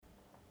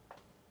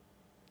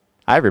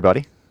Hi,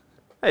 everybody.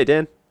 Hey,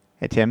 Dan.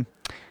 Hey, Tim.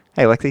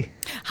 Hey, Lexi.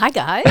 Hi,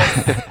 guys.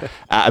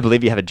 I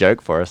believe you have a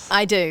joke for us.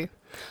 I do.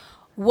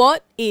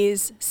 What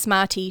is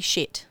smarty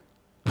shit?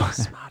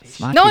 Smarty.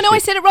 Smarty No, shit. I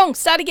said it wrong.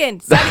 Start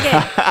again.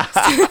 I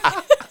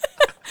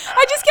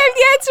just gave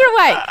the answer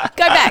away.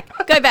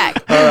 Go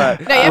back. All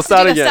right. No, you have to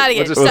start do again. start again.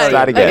 We'll just We'll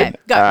start again. Okay,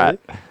 go. All right.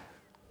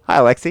 Hi,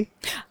 Lexi.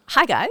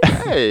 Hi, guys.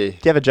 Hey. Do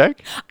you have a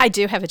joke? I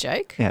do have a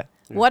joke. Yeah.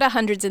 What are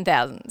hundreds and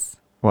thousands?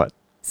 What?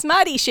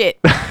 Smarty shit.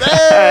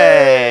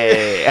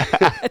 Hey!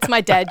 It's my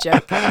dad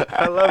joke.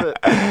 I love it.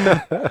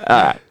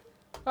 All right.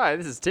 Hi,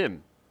 this is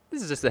Tim.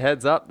 This is just a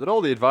heads up that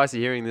all the advice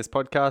you're hearing in this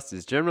podcast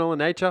is general in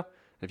nature.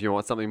 If you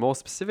want something more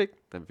specific,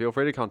 then feel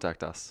free to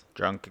contact us.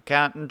 Drunk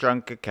accountant,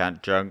 drunk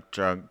accountant, drunk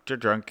accountant,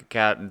 drunk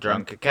accountant,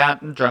 drunk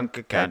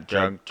accountant,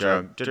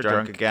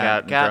 drunk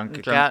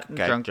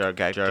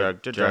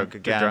accountant,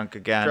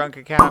 drunk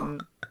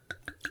accountant.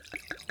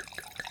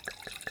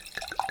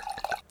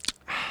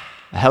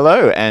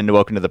 Hello and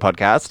welcome to the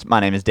podcast.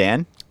 My name is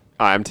Dan,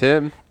 I'm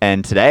Tim.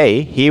 and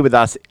today here with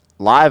us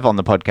live on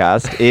the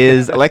podcast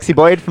is Lexi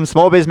Boyd from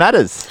Small Biz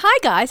Matters. Hi,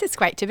 guys. It's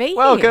great to be here.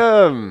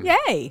 Welcome.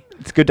 Yay.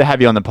 It's good to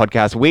have you on the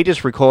podcast. We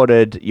just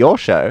recorded your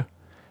show,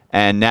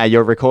 and now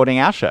you're recording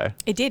our show.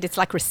 It did. It's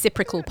like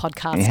reciprocal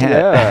podcasting.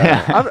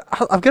 Yeah.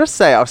 I've got to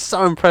say, I was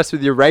so impressed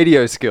with your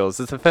radio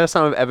skills. It's the first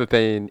time I've ever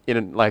been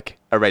in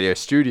a radio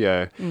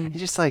studio. You're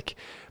just like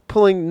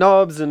pulling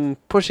knobs and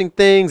pushing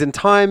things and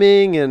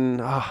timing,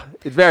 and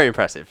it's very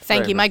impressive.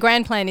 Thank Very you. My impressive.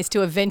 grand plan is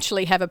to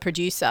eventually have a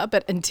producer,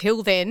 but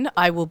until then,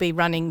 I will be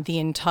running the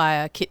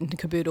entire kit and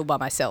caboodle by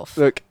myself.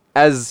 Look,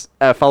 as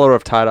a follower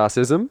of tight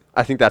assism,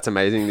 I think that's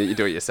amazing that you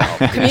do it yourself.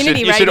 Community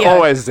you should radio.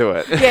 always do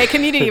it. Yeah,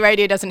 community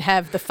radio doesn't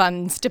have the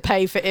funds to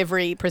pay for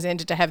every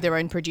presenter to have their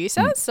own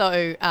producer.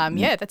 So,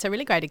 yeah, that's a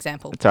really great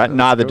example. That's all right.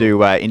 Neither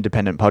do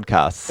independent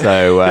podcasts.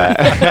 So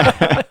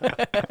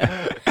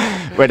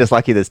we're just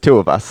lucky there's two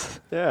of us.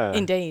 Yeah.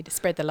 Indeed.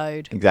 Spread the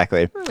load.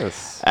 Exactly.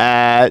 Yes.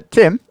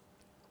 Tim,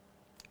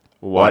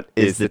 what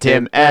is the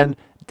Tim and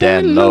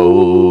Dan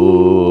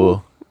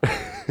Low?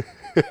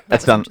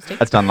 That's done. interesting.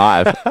 That's done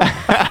live.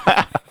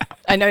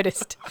 I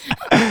noticed.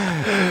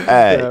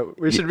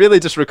 We should really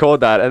just record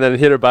that and then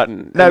hit a button.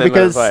 No, and then let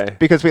it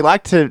because play. we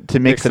like to mix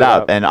Mix it it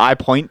up, up. and I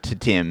point to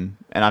Tim,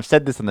 and I've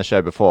said this on the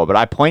show before, but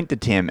I point to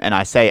Tim and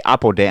I say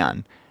up or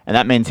down, and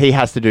that means he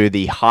has to do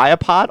the higher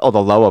part or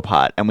the lower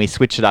part, and we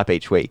switch it up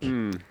each week.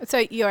 So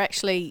you're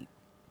actually,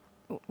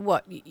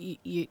 what?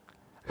 Is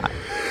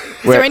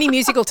We're- there any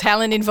musical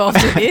talent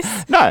involved in this?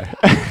 No.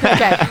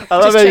 Okay. I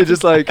love how you're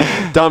just like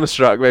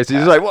dumbstruck, basically.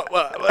 You're just like, what?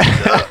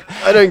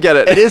 I don't get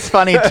it. It is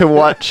funny to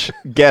watch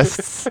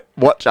guests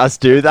watch us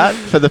do that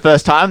for the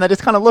first time. They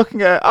just kind of look and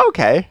go, oh,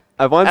 okay.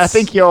 I once, And I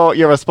think your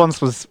response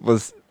was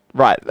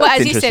right. Well,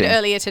 That's as you said interesting.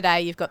 earlier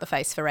today, you've got the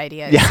face for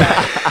radio. So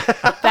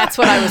that's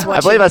what I was watching.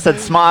 I believe I said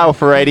smile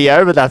for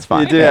radio, but that's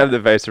fine. you do Yeah. have the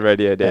face of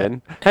radio,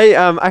 Dan. Hey,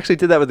 I actually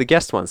did that with the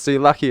guest once. So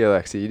you're lucky,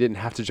 Alexi. You didn't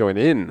have to join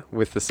in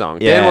with the song.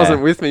 Yeah. Dan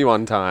wasn't with me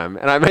one time,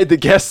 and I made the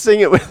guest sing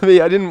it with me.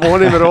 I didn't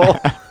want him at all.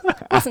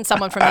 Wasn't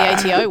someone from the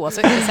ATO, was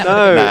it? 'Cause that No.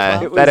 would've been No,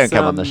 good. It they don't was,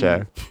 come on the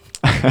show.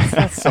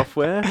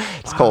 Software.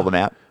 Just call them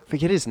out.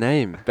 Forget his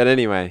name. But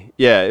anyway,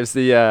 yeah, it was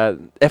the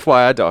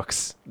FYI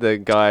docs. The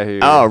guy who.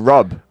 Oh,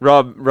 Rob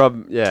Rob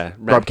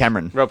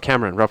Cameron. Rob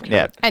Cameron.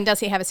 Yeah. And does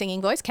he have a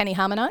singing voice? Can he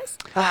harmonise?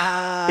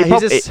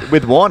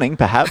 With warning,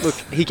 perhaps. Look,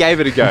 he gave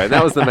it a go. And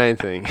that was the main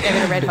thing. Gave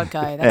it a red hot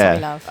go. That's what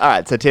we love. All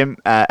right. So, Tim,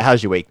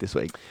 how's your week this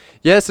week?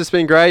 Yes, it's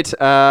been great.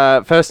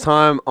 First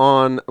time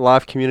on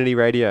live community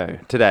radio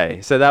today,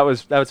 so that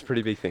was a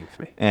pretty big thing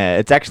for me.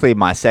 It's actually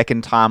my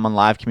second time on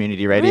live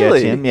community radio,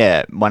 Really? Tim.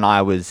 Yeah. When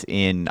I was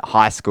in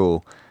high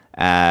school,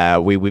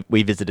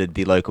 we visited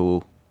the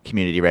local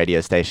community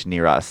radio station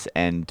near us,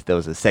 and there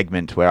was a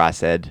segment where I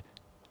said,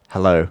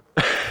 hello.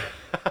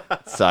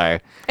 So,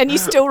 And you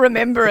still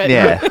remember it.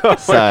 yeah.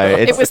 So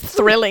It was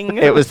thrilling.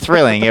 It was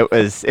thrilling. It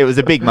was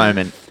a big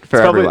moment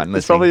for everyone It's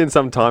listening. probably in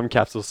some time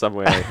capsule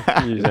somewhere.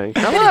 you saying,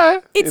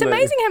 hello. It's You know.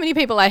 amazing how many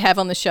people I have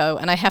on the show,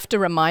 and I have to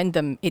remind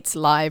them it's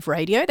live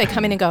radio. They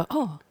come in and go,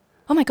 oh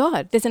my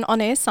God, there's an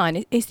on-air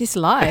sign. Is this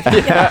live?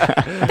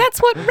 Yeah. That's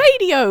what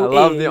radio I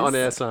love is. the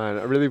on-air sign.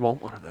 I really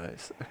want one of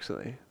those.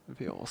 Actually, it'd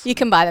be awesome. You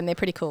can buy them. They're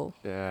pretty cool.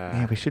 Yeah,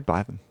 Yeah, we should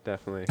buy them.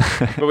 definitely.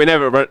 But we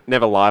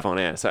never live on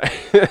air, so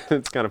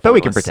it's kind of. But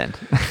we can pointless.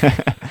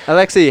 pretend.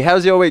 Alexi,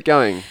 how's your week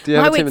going? Do you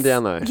have a Tim and week's-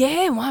 Down low?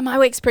 Yeah, my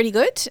week's pretty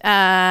good.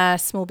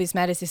 Small Biz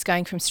Matters is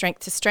going from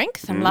strength to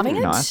strength. I'm loving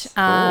it. nice.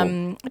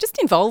 I'm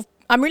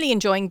really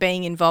enjoying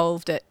being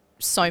involved at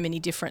so many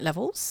different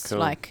levels, Cool.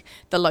 like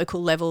the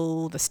local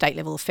level, the state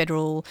level,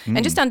 federal,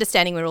 and just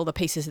understanding where all the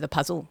pieces of the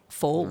puzzle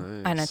fall.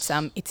 And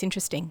it's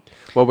interesting.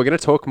 Well, we're going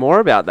to talk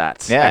more about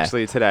that Yeah.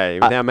 actually today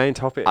with our main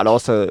topic. I'd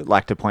also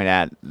like to point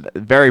out,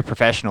 very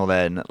professional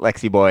then,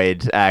 Lexi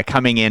Boyd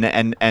coming in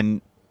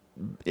and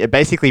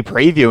basically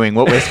previewing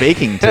what we're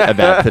speaking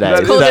about today.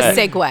 It's called a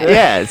segue.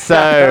 Yeah,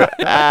 so...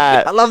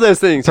 I love those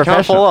things. You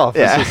can't fall off.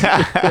 It's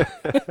just-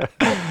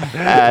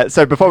 Yeah.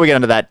 So before we get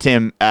into that,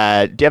 Tim, do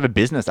you have a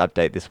business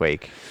update this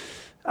week?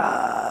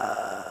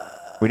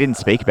 We didn't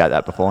speak about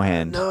that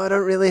beforehand. No, I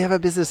don't really have a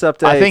business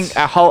update. I think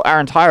our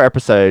entire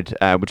episode,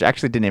 which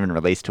actually didn't even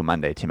release till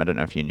Monday, Tim. I don't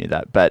know if you knew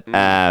that, but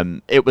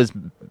it was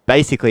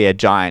basically a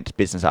giant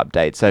business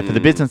update. So for the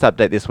business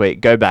update this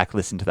week, go back,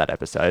 listen to that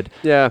episode.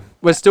 Yeah,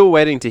 we're still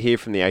waiting to hear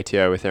from the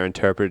ATO with their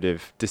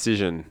interpretive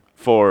decision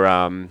for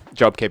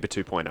JobKeeper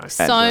 2.0.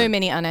 So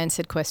many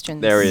unanswered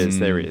questions. There is.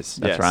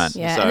 That's yes. right.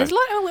 Yeah, So- and there's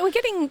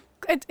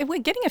we're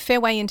getting a fair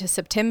way into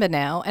September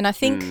now, and I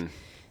think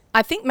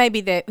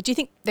maybe do you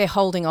think they're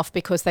holding off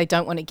because they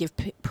don't want to give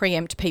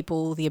preempt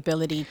people the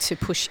ability to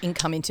push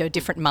income into a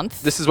different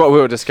month? This is what we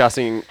were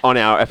discussing on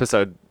our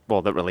episode,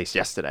 well, that released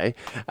yesterday,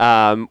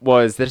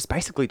 was that it's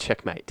basically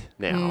checkmate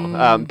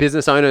now.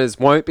 Business owners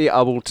won't be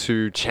able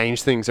to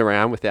change things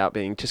around without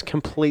being just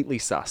completely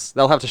sus.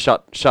 They'll have to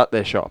shut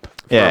their shop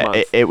for a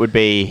month. It would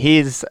be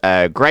here's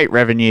great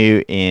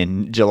revenue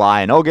in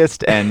July and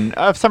August, and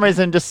for some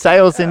reason, just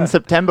sales in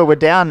September were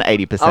down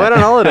 80%. I went on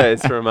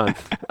holidays for a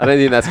month. I don't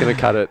think that's going to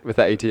cut it with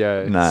the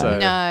ATO. No. So.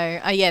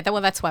 No.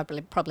 Well, that's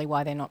probably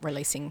why they're not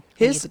releasing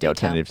Here's any of the the detail.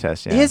 alternative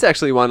test. Yeah. Here's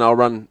actually one I'll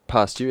run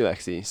past you,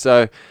 Lexi.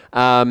 So,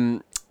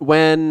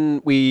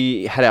 when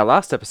we had our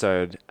last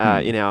episode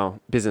in our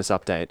business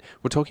update,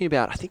 we're talking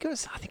about I think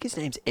his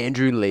name's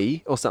Andrew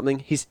Lee or something.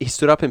 He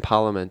stood up in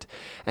Parliament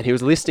and he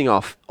was listing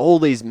off all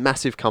these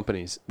massive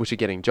companies which are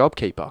getting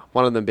JobKeeper.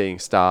 One of them being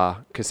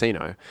Star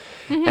Casino,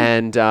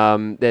 and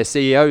their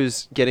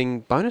CEOs getting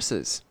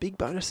bonuses, big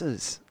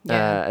bonuses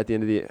at the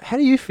end of the year. How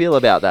do you feel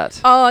about that?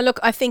 Oh, look,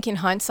 I think in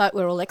hindsight,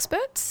 we're all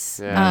experts.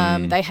 Yeah.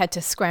 They had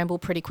to scramble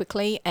pretty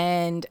quickly.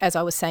 And as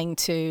I was saying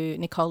to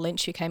Nicole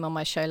Lynch, who came on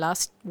my show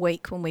last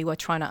week when we were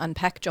trying to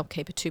unpack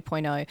JobKeeper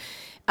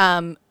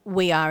 2.0,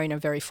 we are in a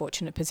very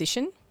fortunate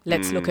position.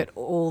 Let's look at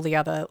all the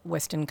other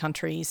Western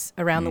countries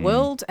around the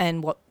world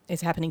and what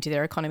is happening to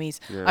their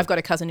economies. Yeah. I've got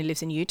a cousin who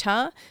lives in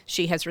Utah.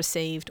 She has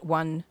received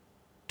one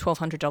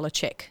 $1,200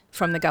 check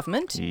from the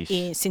government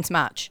since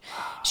March.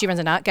 She runs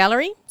an art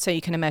gallery, so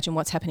you can imagine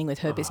what's happening with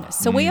her business.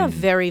 So we are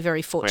very,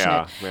 very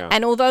fortunate. We are.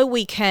 And although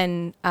we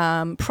can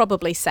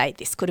probably say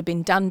this could have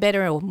been done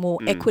better or more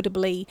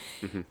equitably,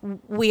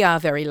 we are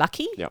very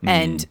lucky. Yep.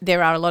 And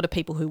there are a lot of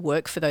people who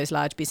work for those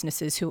large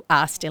businesses who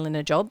are still in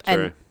a job.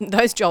 True. And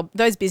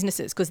those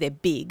businesses, because they're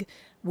big,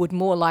 would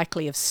more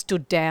likely have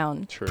stood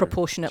down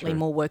proportionately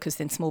more workers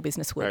than small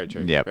business would. Very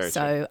true. Yep. Very true.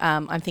 So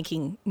I'm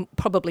thinking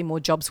probably more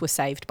jobs were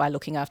saved by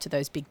looking after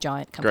those big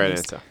giant companies. Great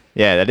answer.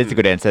 Yeah, that is a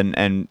good answer.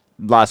 And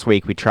last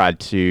week we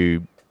tried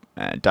to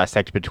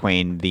dissect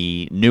between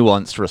the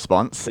nuanced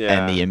response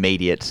and the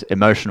immediate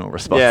emotional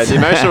response. Yeah, the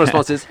emotional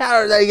response is,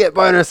 how do they get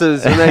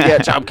bonuses and they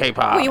get JobKeeper?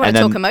 Well, you want And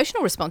to talk then-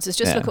 emotional responses,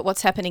 just look at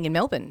what's happening in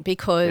Melbourne,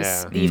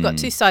 because you've got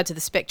two sides of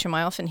the spectrum.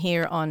 I often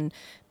hear on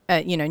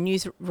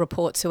news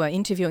reports who are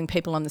interviewing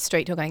people on the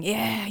street who are going,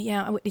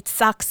 yeah, it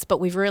sucks, but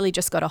we've really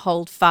just got to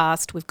hold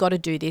fast. We've got to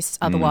do this.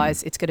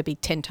 Otherwise, it's going to be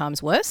 10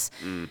 times worse.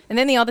 And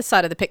then the other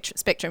side of the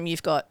spectrum,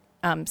 you've got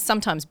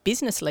sometimes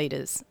business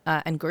leaders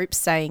and groups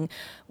saying,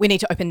 we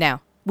need to open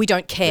now. We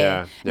don't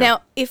care. Yeah.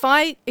 Now,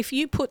 if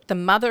you put the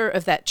mother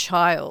of that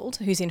child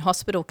who's in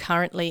hospital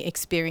currently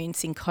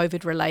experiencing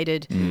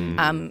COVID-related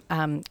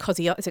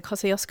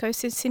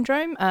Kosciuszko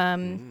syndrome,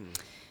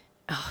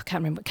 I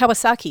can't remember.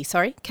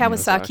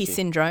 Kawasaki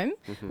syndrome,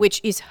 which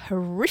is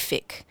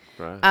horrific.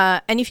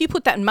 Right. And if you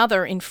put that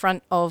mother in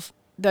front of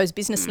those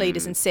business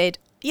leaders and said,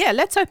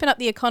 let's open up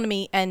the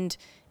economy and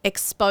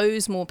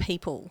expose more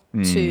people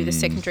to the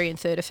secondary and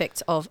third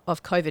effects of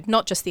COVID,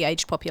 not just the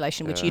aged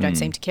population, which you don't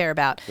seem to care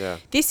about. Yeah.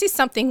 This is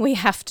something we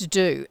have to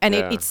do. And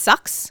it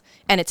sucks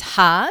and it's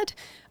hard.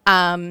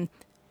 And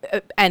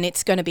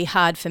it's going to be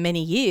hard for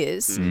many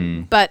years.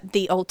 But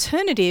the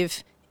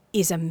alternative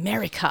is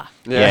America.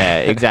 Yeah,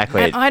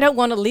 exactly. And I don't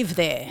want to live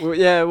there.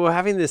 Well, we're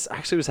having this. I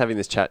actually was having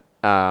this chat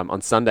on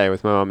Sunday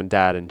with my mum and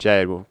dad and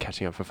Jade. We were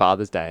catching up for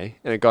Father's Day,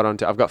 and it got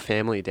onto. I've got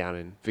family down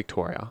in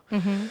Victoria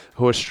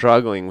who are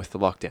struggling with the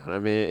lockdown. I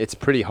mean, it's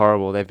pretty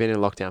horrible. They've been in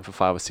lockdown for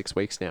 5 or 6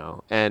 weeks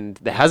now, and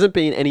there hasn't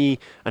been any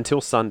until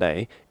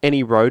Sunday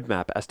any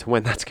roadmap as to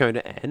when that's going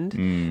to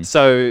end.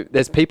 So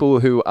there's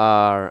people who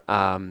are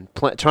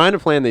trying to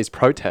plan these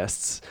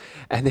protests.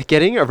 And they're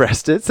getting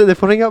arrested. So they're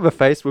putting up a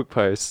Facebook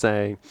post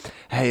saying,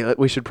 hey,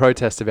 we should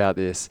protest about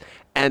this.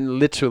 And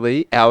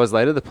literally hours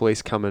later, the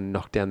police come and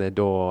knock down their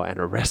door and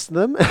arrest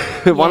them.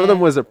 One of them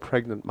was a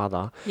pregnant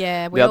mother.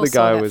 Yeah, we The all other saw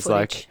guy that was footage.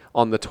 like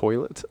on the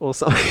toilet or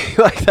something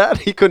like that.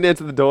 He couldn't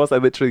answer the door, so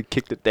they literally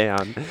kicked it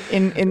down.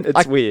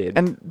 It's weird.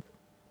 And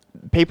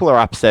people are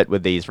upset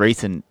with these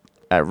recent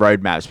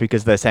roadmaps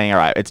because they're saying, all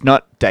right, it's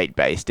not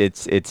date-based,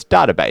 it's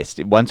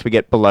data-based. Once we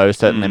get below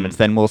certain limits,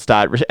 then we'll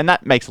start... and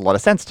that makes a lot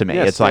of sense to me.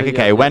 Yes, it's like,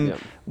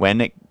 when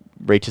it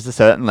reaches a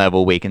certain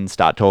level, we can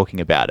start talking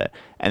about it.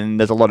 And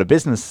there's a lot of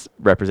business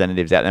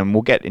representatives out there, and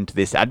we'll get into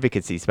this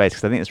advocacy space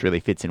because I think this really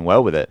fits in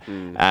well with it.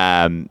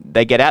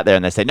 They get out there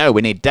and they say, no,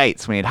 we need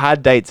dates. We need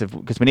hard dates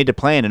because we need to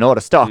plan and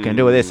order stock and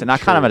do all this. And I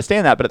kind of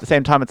understand that, but at the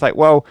same time, it's like,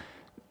 well...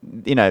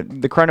 the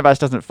coronavirus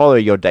doesn't follow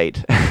your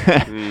date.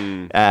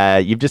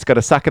 You've just got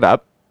to suck it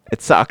up.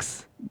 It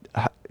sucks.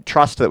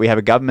 Trust that we have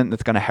a government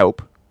that's going to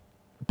help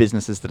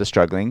businesses that are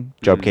struggling,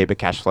 JobKeeper,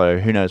 cash flow,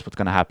 who knows what's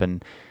going to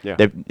happen. Yeah.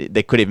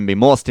 There could even be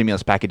more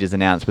stimulus packages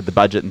announced with the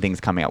budget and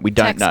things coming up. We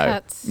don't Tax know.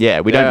 cuts.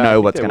 Yeah, we Yeah, don't I know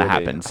think what's there going to will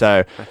be. happen.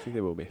 So, I think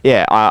there will be.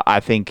 yeah, I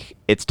think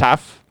it's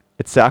tough.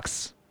 It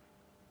sucks.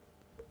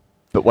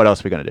 But what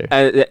else are we going to do?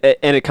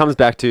 And it comes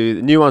back to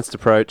the nuanced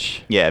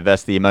approach, Yeah,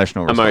 versus the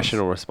emotional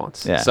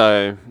response. Yeah.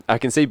 So I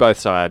can see both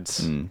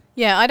sides.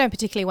 Yeah, I don't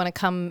particularly want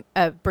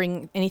to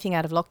bring anything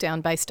out of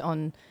lockdown based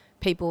on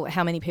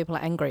how many people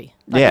are angry.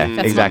 Yeah,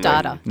 that's exactly.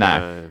 not data.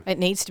 No. It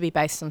needs to be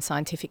based on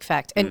scientific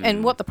fact.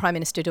 And what the Prime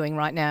Minister doing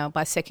right now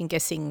by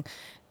second-guessing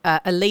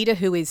a leader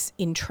who is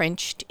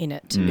entrenched in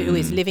it, who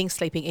is living,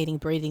 sleeping, eating,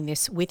 breathing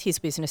this with his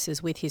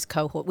businesses, with his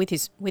cohort, with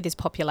his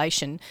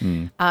population,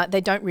 they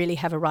don't really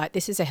have a right.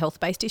 This is a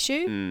health-based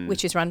issue,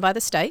 which is run by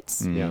the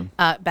states,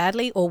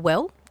 badly or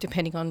well,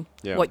 depending on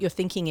what your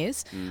thinking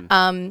is.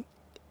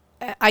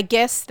 I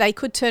guess they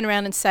could turn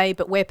around and say,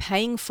 but we're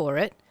paying for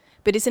it.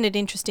 But isn't it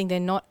interesting they're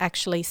not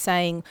actually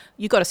saying,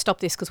 you've got to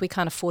stop this because we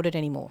can't afford it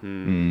anymore.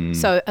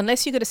 So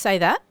unless you've got to say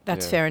that,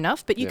 that's fair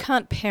enough. But you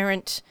can't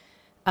parent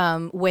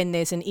when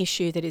there's an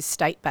issue that is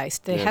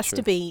state-based. There has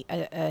to be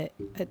a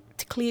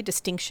clear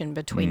distinction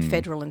between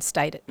federal and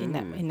state in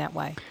that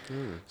way.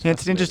 Yeah,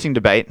 it's an interesting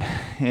debate.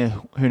 Yeah,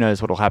 who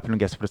knows what will happen? I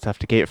guess we'll just have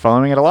to keep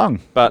following it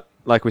along. But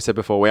like we said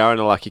before, we are in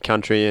a lucky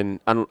country,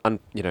 and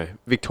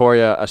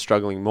Victoria are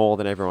struggling more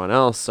than everyone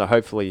else. So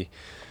hopefully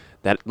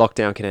that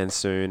lockdown can end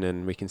soon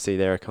and we can see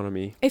their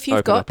economy If you've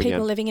open got up people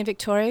again. living in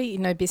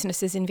Victoria,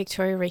 businesses in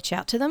Victoria, reach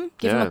out to them,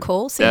 give them Yeah, a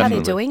call, see definitely.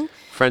 how they're doing.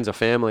 Friends or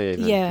family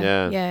even.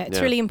 Yeah. It's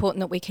really important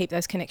that we keep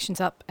those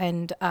connections up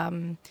and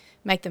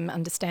make them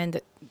understand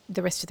that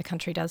the rest of the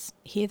country does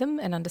hear them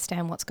and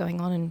understand what's going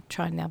on and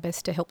trying our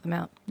best to help them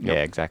out. Yeah,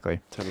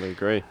 exactly. Totally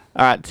agree.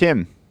 All right,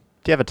 Tim,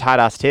 do you have a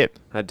tight-ass tip?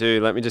 I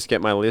do. Let me just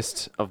get my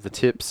list of the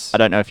tips. I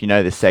don't know if you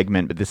know this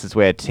segment, but this is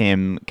where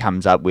Tim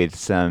comes up with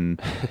some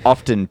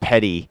often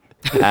petty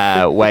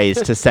ways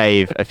to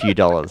save a few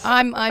dollars.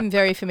 I'm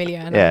very familiar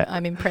and Yeah.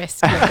 I'm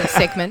impressed with the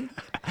segment.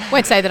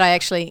 Won't say that I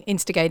actually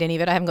instigate any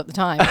of it. I haven't got the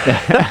time.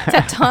 It's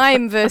that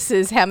time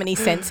versus how many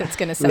cents it's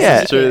going to save.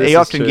 Yeah, true, this he is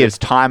often true. gives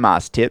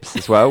time-ass tips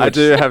as well. I which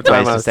do have ways to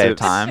time-ass save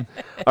tips. time.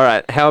 All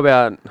right. How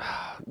about...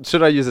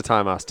 Should I use a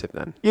time ass tip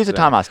then? Use a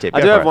time-ass tip. I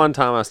Go do for have it. one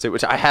time ass tip,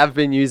 which I have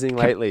been using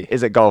lately.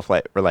 Is it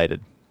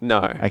golf-related?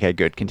 No. Okay,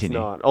 good. It's Continue.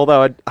 not.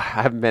 Although I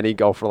have many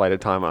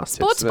golf-related time ass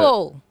tips. Sports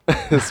ball.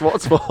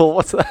 Sports ball.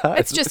 What's that?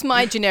 It's just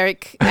my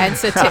generic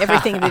answer to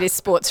everything that is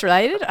sports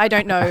related. I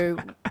don't know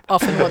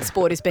often what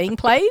sport is being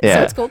played, so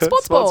Yeah. it's called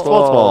sports ball.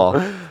 Sports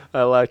ball.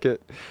 I like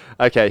it.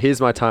 Okay, here's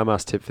my time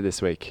ass tip for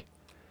this week.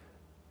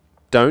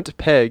 Don't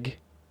peg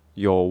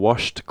your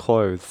washed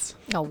clothes.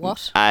 Oh,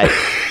 what?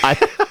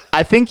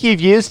 I think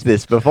you've used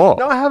this before.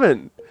 No, I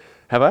haven't.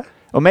 Have I?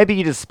 Or maybe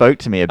you just spoke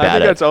to me about I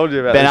think it. I told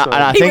you about Then this I- one.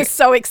 and I He think- was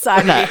so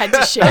excited he had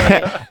to share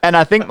it. And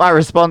I think my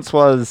response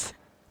was,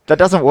 that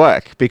doesn't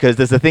work because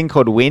there's a thing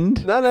called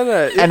wind No.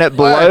 and it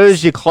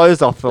blows your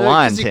clothes off the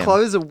line, Because your Tim.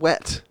 clothes are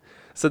wet.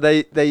 So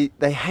they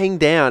hang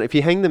down. If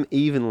you hang them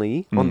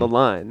evenly on the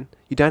line,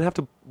 you don't have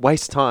to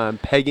waste time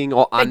pegging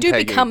or They unpegging. do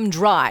become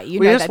dry. You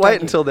We know just that, wait don't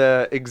you? until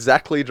they're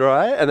exactly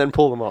dry and then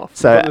pull them off.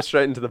 So- Put them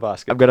straight into the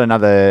basket. I've got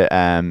another,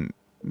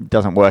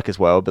 doesn't work as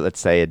well, but let's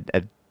say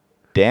a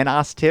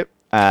Dan-ass tip.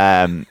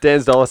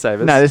 Dan's Dollar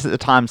Savers. No, this is a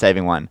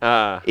time-saving one.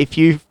 Ah. If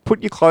you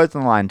put your clothes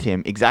on the line,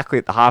 Tim, exactly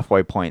at the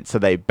halfway point so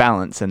they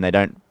balance and they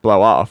don't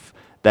blow off,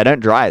 they don't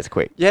dry as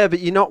quick. Yeah, but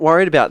you're not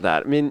worried about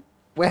that. I mean,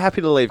 we're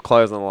happy to leave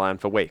clothes on the line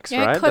for weeks,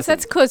 Yeah, right? because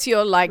that's because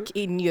you're like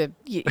you're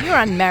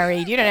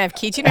unmarried. You don't have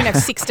kids. You don't have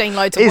 16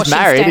 loads of He's washing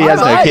married, he standing has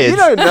no by. kids. You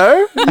don't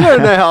know. You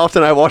don't know how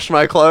often I wash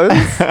my clothes.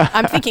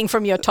 I'm thinking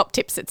from your top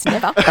tips, it's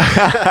never.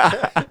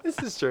 This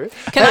is true.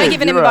 Can I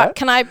give you're right.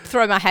 Can I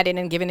throw my hat in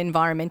and give an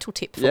environmental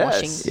tip for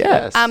washing?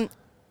 Yes.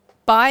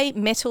 Buy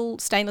metal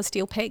stainless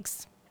steel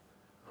pegs.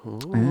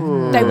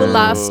 They will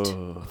last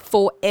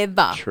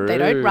forever. They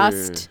don't True.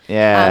 rust.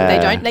 Yeah. They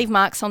don't leave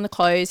marks on the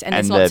clothes, and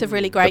there's lots of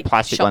really great The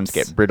plastic shops. ones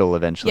get brittle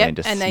eventually Yep, and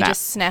just and snap. they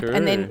just snap.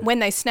 And then True. when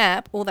they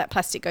snap, all that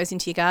plastic goes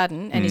into your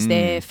garden and is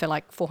there for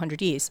like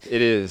 400 years.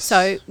 It is.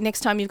 So next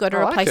time you've got to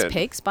I like replace it.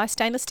 pegs, buy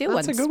stainless steel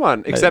That's ones. a good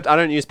one. Except I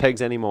don't use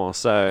pegs anymore,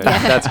 so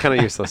that's kind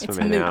of useless for It's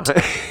me now.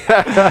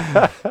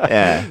 moot.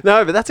 Yeah.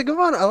 No, but that's a good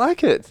one. I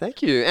like it.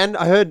 Thank you. And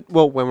I heard,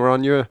 well, when we were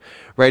on your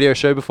radio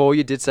show before,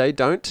 you did say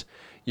don't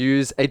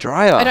use a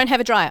dryer. I don't have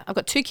a dryer. I've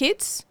got 2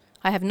 kids.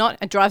 I have not.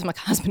 It drives my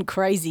husband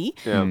crazy,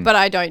 Yeah. but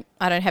I don't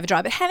have a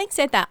dryer. But having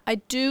said that, I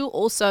do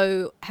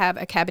also have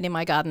a cabin in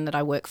my garden that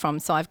I work from,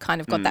 so I've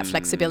kind of got that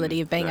flexibility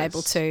of being able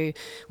nice. to,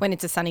 when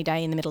it's a sunny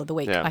day in the middle of the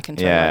week, Yeah. I can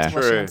turn Yeah. around to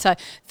wash it True. on. So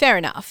fair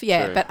enough,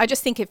 yeah. True. But I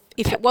just think if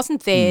it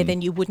wasn't there,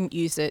 then you wouldn't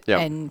use it, Yep.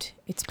 and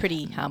it's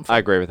pretty harmful. I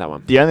agree with that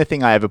one. The only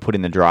thing I ever put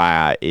in the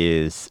dryer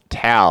is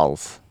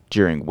towels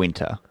during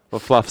winter. Well,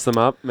 fluffs them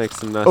up,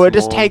 makes them nice. Or it and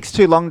just warm. takes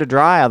too long to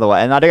dry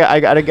otherwise. And I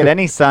don't get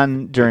any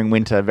sun during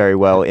winter very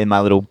well in my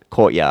little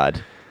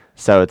courtyard.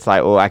 So it's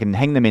like, well, I can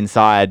hang them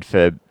inside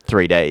for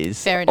 3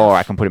 days, Fair enough. or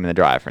I can put them in the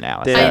dryer for an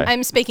hour. Yeah.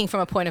 I'm speaking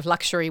from a point of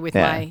luxury with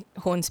Yeah. my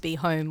Hornsby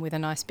home with a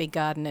nice big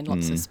garden and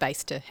lots of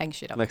space to hang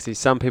shit up. Lexi,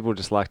 some people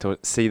just like to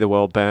see the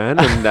world burn,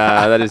 and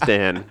that is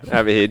Dan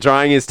over here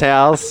drying his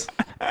towels.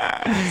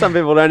 Some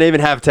people don't even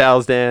have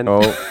towels, Dan.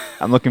 Oh,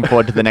 I'm looking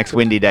forward to the next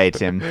windy day,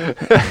 Tim,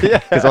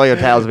 because all your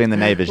towels will be in the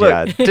neighbour's Look,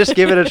 yard. just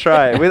give it a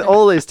try. With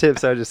all these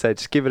tips, I would just say,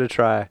 just give it a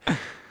try.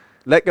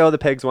 Let go of the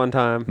pegs one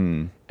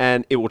time,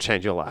 and it will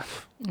change your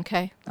life.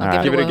 Okay, All I'll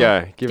right. give Give it it a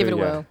whirl. go. Give it a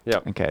whirl.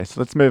 Yep. Okay,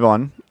 so let's move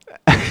on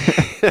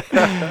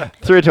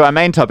through to our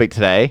main topic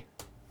today,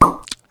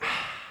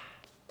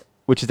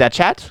 which is our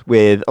chat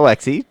with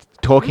Alexi,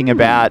 talking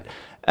about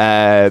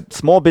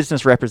small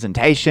business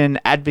representation,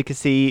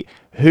 advocacy,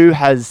 who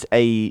has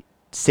a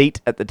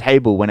seat at the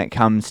table when it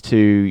comes to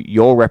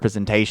your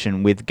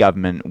representation with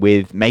government,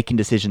 with making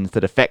decisions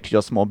that affect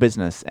your small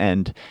business,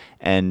 and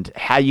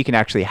how you can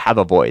actually have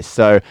a voice.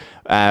 So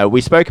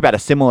we spoke about a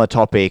similar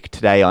topic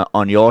today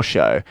on your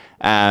show,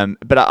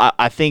 but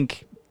I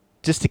think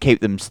just to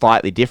keep them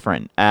slightly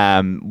different,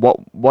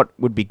 what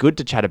would be good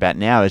to chat about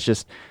now is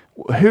just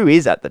who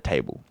is at the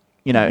table.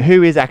 You know,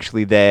 who is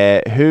actually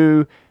there,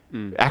 who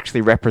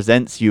actually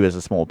represents you as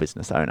a small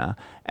business owner,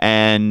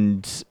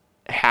 and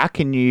how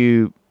can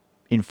you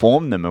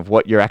inform them of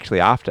what you're actually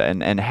after,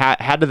 and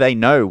how do they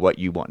know what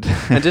you want?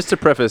 And just to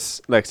preface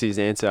Lexi's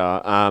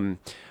answer,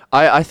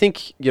 I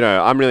think,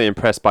 I'm really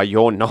impressed by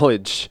your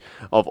knowledge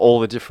of all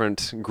the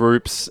different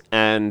groups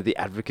and the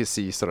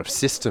advocacy sort of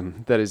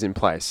system that is in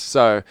place.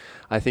 So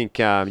I think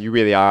you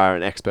really are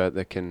an expert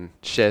that can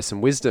share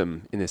some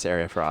wisdom in this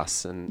area for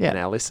us and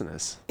our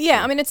listeners.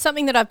 Yeah, I mean, it's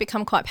something that I've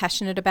become quite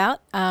passionate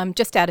about,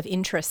 just out of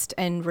interest,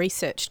 and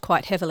researched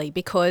quite heavily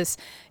because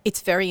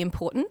it's very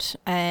important.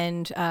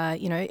 And,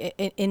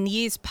 in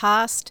years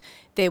past,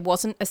 there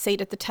wasn't a seat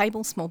at the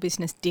table. Small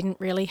business didn't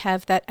really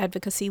have that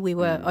advocacy. We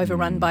were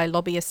overrun by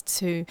lobbyists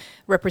who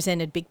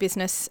represented big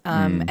business,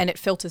 and it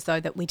felt as though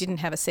that we didn't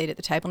have a seat at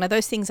the table. Now,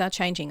 those things are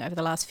changing over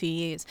the last few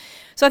years.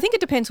 So I think it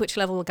depends which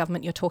level of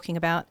government you're talking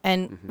about.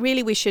 And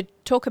really, we should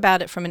talk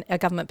about it from a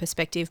government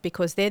perspective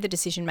because they're the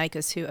decision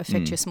makers who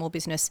affect your small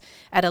business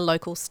at a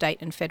local, state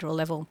and federal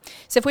level.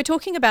 So if we're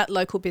talking about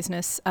local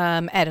business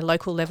at a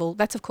local level,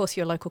 that's of course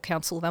your local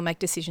council. They'll make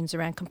decisions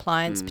around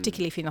compliance,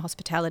 particularly if you're in the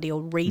hospitality or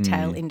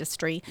retail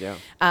industry.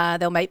 Yeah.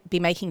 They'll be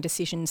making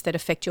decisions that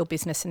affect your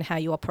business and how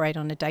you operate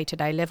on a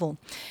day-to-day level.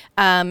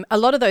 A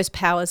lot of those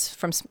powers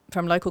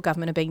from local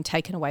government are being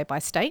taken away by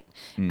state.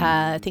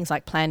 Things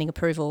like planning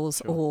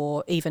approvals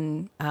or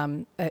even,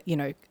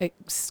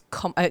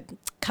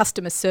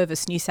 customer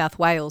service. New South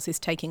Wales is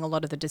taking a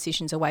lot of the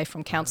decisions away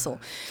from council.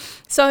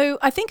 So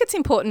I think it's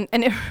important,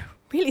 and a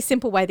really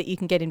simple way that you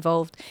can get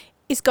involved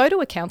is go to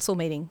a council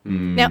meeting.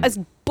 Now, as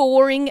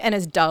boring and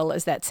as dull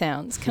as that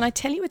sounds, can I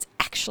tell you it's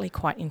actually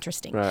quite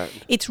interesting. Right.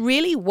 It's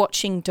really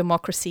watching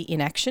democracy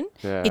in action.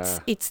 Yeah.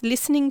 It's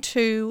listening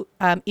to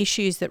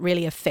issues that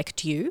really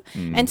affect you,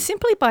 and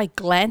simply by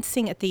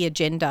glancing at the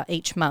agenda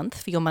each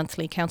month for your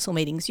monthly council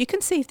meetings, you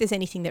can see if there's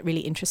anything that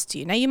really interests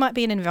you. Now, you might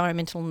be an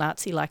environmental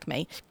Nazi like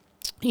me.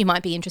 You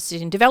might be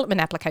interested in development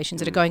applications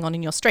that are going on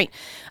in your street,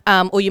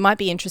 or you might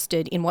be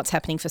interested in what's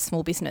happening for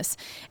small business.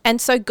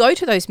 And so go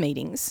to those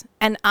meetings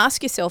and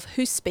ask yourself,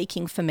 who's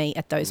speaking for me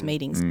at those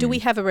meetings? Do we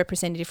have a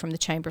representative from the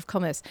Chamber of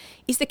Commerce?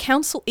 Is the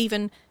council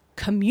even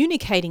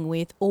communicating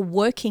with or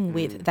working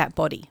with that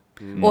body?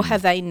 Or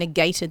have they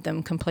negated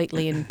them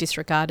completely and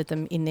disregarded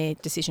them in their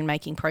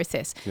decision-making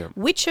process? Yep.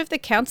 Which of the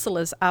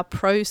councillors are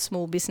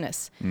pro-small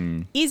business?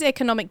 Is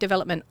economic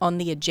development on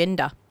the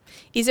agenda?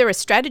 Is there a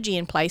strategy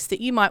in place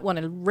that you might want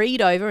to read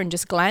over and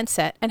just glance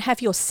at and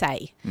have your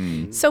say?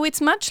 So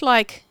it's much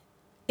like,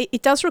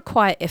 it does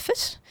require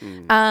effort,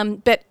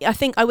 but I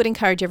think I would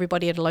encourage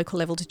everybody at a local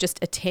level to just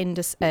attend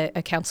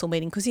a council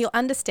meeting because you'll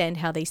understand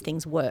how these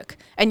things work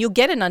and you'll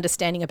get an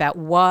understanding about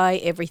why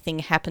everything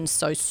happens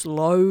so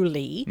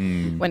slowly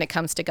when it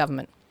comes to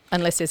government,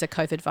 unless there's a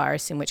COVID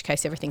virus, in which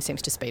case everything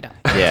seems to speed up.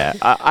 Yeah,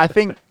 I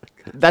think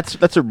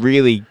that's a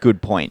really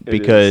good point It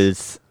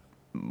because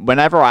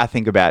whenever I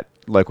think about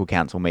local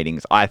council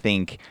meetings, I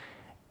think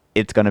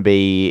it's going to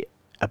be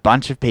a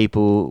bunch of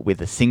people with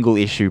a single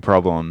issue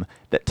problem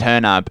that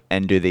turn up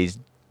and do these,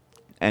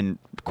 and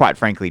quite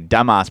frankly,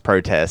 dumbass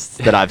protests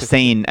that I've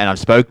seen, and I've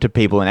spoke to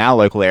people in our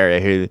local area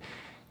who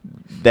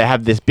they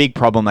have this big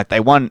problem, like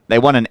they want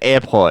an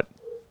airport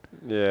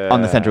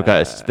on the Central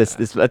Coast.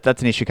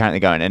 That's an issue currently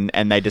going,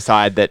 and they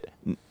decide that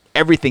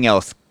everything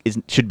else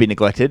should be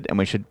neglected, and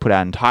we should put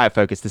our entire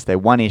focus. This is their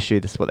one issue.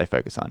 This is what they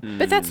focus on.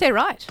 But that's their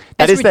right.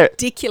 That As is their-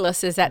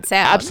 ridiculous as that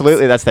sounds.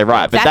 Absolutely, that's their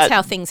right. But That's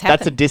how things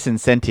That's a happen.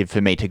 disincentive for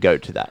me to go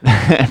to that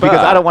because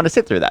I don't want to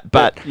sit through that.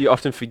 But you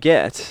often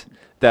forget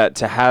that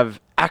to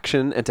have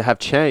action and to have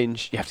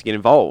change, you have to get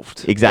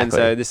involved. Exactly. And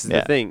so this is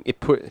the thing.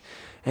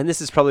 And this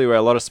is probably where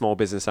a lot of small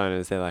business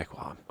owners, they're like,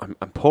 well, I'm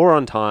poor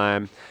on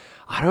time.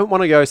 I don't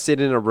want to go sit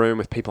in a room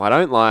with people I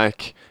don't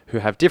like who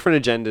have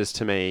different agendas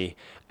to me,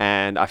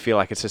 and I feel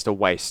like it's just a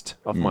waste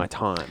of my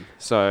time.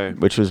 So,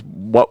 which was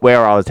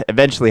where I was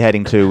eventually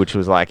heading to, which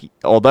was like,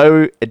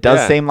 although it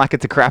does seem like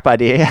it's a crap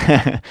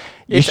idea,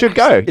 you should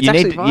go. You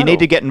need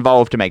to get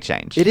involved to make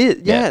change. It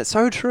is, yeah,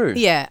 so true.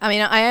 Yeah, I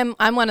mean,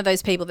 I'm one of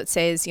those people that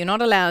says you're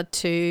not allowed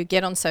to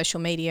get on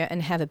social media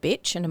and have a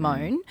bitch and a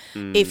moan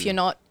if you're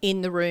not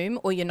in the room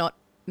or you're not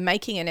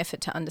making an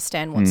effort to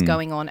understand what's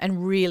going on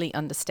and really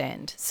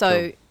understand.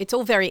 So it's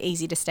all very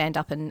easy to stand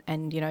up and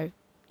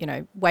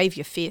wave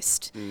your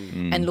fist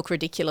and look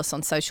ridiculous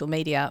on social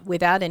media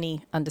without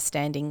any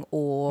understanding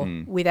or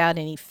without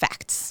any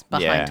facts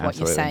behind what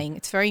you're saying.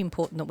 It's very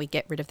important that we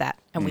get rid of that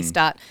and we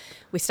start.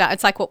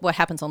 It's like what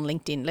happens on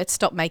LinkedIn. Let's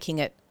stop making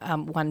it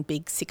one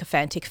big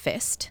sycophantic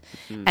fest,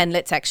 and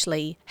let's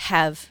actually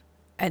have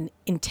an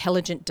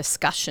intelligent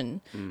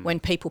discussion when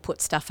people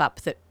put stuff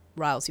up that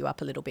riles you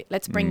up a little bit.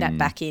 Let's bring that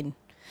back in.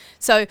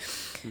 So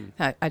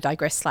I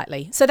digress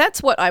slightly. So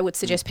that's what I would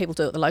suggest people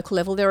do at the local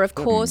level. There are, of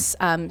course,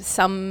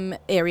 some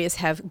areas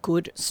have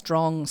good,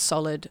 strong,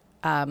 solid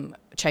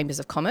chambers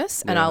of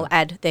commerce. And I'll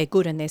add they're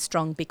good and they're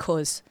strong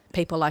because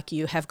people like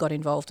you have got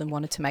involved and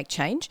wanted to make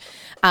change.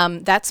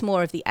 That's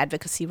more of the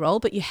advocacy role.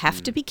 But you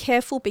have to be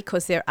careful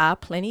because there are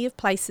plenty of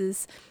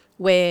places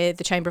where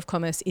the Chamber of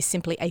Commerce is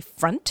simply a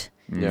front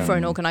for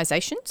an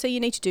organisation. So you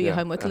need to do your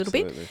homework a little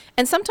bit.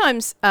 And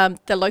sometimes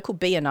the local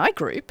B&I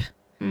group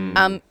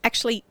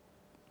actually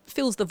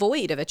fills the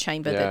void of a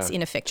chamber that's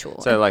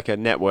ineffectual. So like a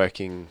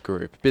networking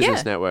group,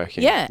 business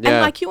networking. Yeah,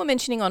 and like you were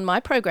mentioning on my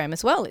program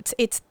as well,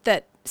 it's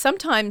that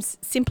sometimes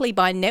simply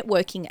by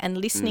networking and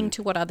listening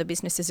to what other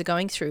businesses are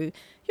going through,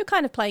 you're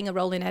kind of playing a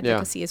role in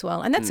advocacy as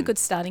well. And that's a good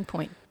starting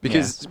point.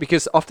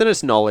 Because often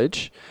it's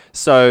knowledge.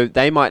 So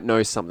they might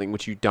know something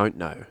which you don't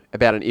know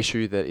about an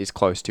issue that is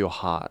close to your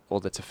heart or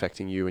that's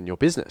affecting you and your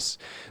business.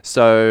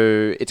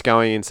 So it's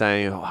going and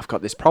saying, oh, I've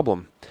got this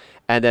problem.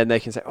 And then they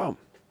can say, oh,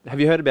 have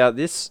you heard about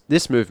this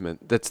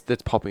movement that's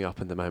popping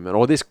up at the moment,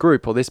 or this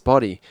group or this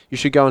body? You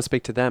should go and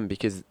speak to them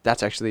because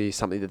that's actually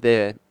something that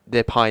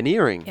they're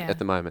pioneering at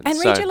the moment. And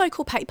read your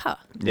local paper.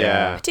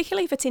 Yeah.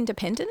 Particularly if it's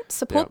independent.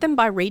 Support them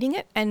by reading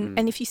it.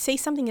 And if you see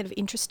something of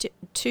interest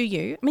to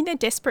you, I mean, they're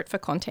desperate for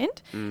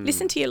content.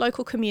 Listen to your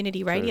local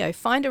community radio.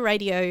 Find a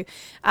radio,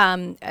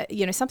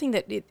 something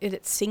that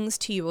it sings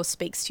to you or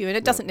speaks to you. And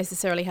it doesn't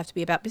necessarily have to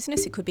be about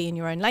business. It could be in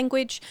your own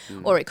language,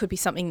 or it could be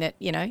something that,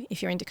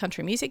 if you're into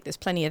country music, there's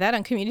plenty of that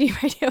on community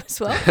radio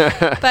as well.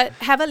 But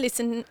have a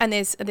listen. And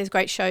there's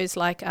great shows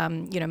like,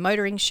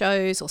 motoring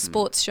shows or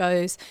sports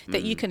shows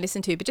that you can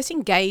listen to. But just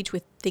engage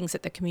with things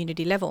at the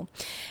community level.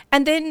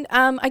 And then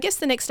I guess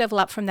the next level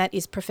up from that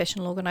is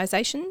professional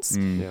organisations.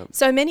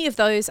 So many of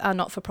those are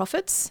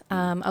not-for-profits.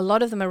 A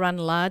lot of them are run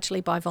largely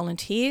by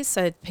volunteers,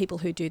 so people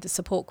who do the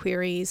support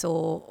queries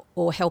or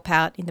help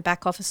out in the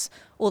back office.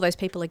 All those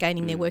people are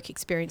gaining their work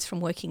experience from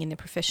working in the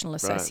professional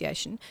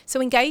association.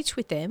 So engage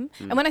with them.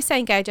 And when I say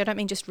engage, I don't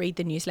mean just read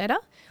the newsletter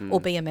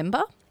or be a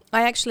member.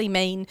 I actually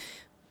mean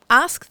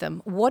ask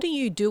them, what are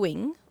you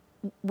doing?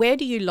 Where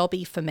do you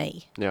lobby for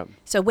me?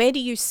 So where do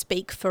you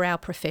speak for our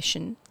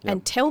profession?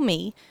 And tell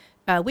me,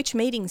 which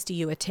meetings do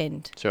you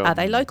attend? Are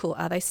they local?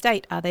 Are they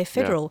state? Are they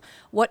federal?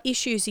 What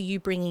issues are you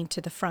bringing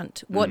to the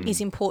front? What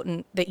is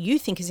important that you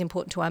think is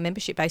important to our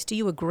membership base? Do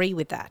you agree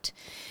with that?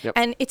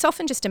 And it's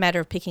often just a matter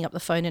of picking up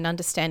the phone and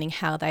understanding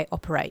how they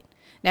operate.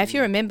 Now, if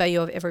you're a member, you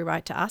have every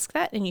right to ask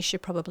that, and you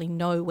should probably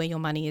know where your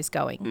money is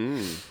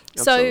going.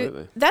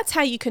 So that's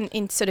how you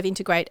can sort of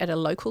integrate at a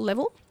local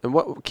level. And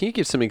can you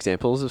give some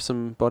examples of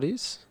some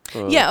bodies?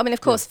 Yeah, I mean,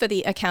 of course, for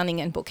the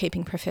accounting and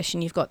bookkeeping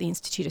profession, you've got the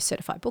Institute of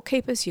Certified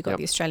Bookkeepers, you've got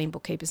the Australian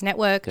Bookkeepers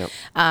Network,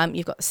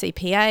 you've got the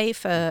CPA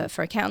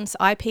for accountants,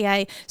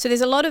 IPA. So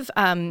there's a lot of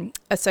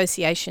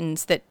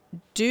associations that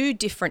do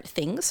different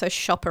things. So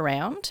shop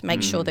around,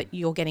 make sure that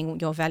you're getting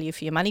your value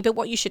for your money. But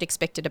what you should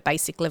expect at a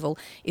basic level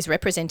is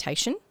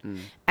representation,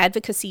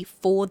 advocacy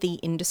for the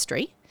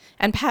industry.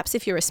 And perhaps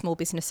if you're a small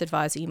business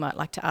advisor, you might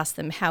like to ask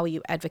them, how are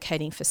you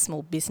advocating for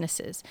small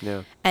businesses?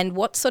 And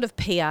what sort of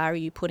PR are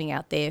you putting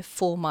out there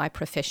for my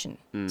profession?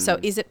 So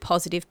is it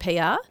positive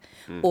PR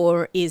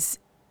or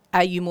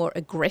are you more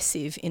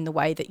aggressive in the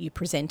way that you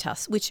present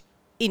us? Which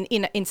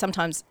in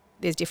sometimes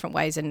there's different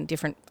ways and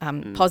different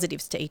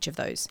positives to each of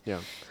those.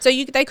 So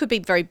they could be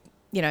very,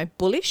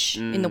 bullish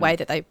in the way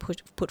that they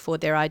put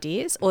forward their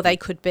ideas, or they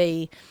could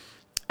be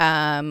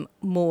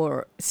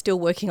more still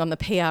working on the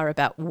PR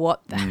about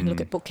what, look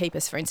at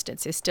bookkeepers, for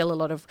instance, there's still a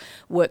lot of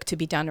work to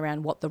be done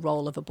around what the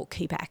role of a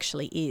bookkeeper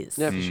actually is.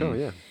 Yeah, for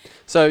sure,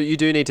 So you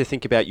do need to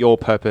think about your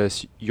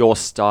purpose, your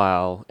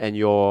style, and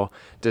your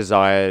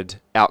desired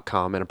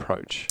outcome and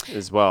approach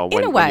as well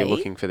when you're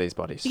looking for these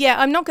bodies. Yeah,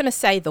 I'm not going to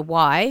say the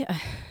why.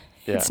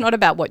 It's not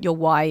about what your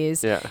why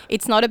is.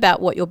 It's not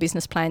about what your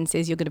business plan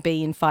says you're going to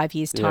be in 5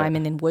 years' time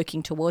and then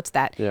working towards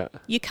that.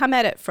 You come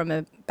at it from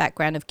a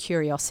background of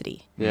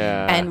curiosity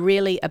and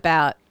really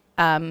about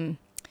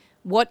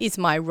what is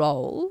my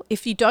role.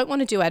 If you don't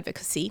want to do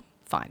advocacy,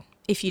 fine.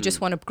 If you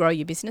just want to grow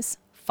your business,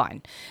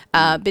 fine.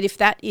 But if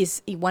that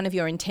is one of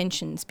your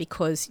intentions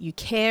because you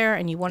care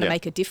and you want to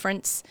make a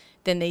difference,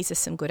 then these are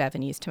some good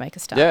avenues to make a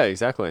start. Yeah,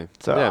 exactly.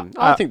 So, yeah,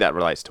 I think that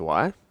relates to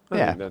why.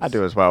 I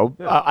do as well.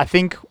 I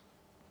think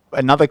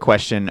another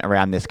question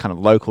around this kind of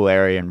local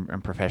area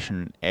and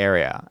profession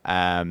area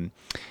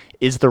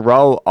is the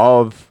role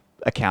of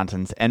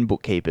accountants and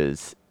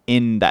bookkeepers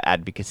in that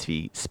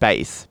advocacy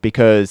space,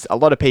 because a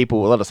lot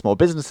of small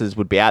businesses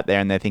would be out there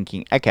and they're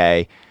thinking,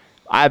 okay,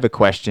 I have a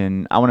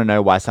question. I want to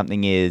know why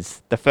something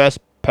is. The first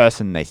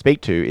person they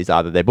speak to is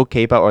either their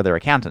bookkeeper or their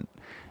accountant.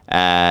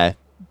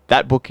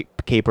 That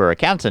bookkeeper or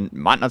accountant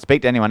might not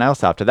speak to anyone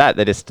else after that.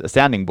 They're just a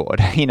sounding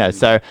board,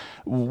 So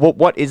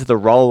what is the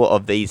role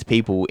of these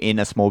people in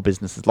a small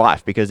business's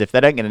life? Because if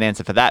they don't get an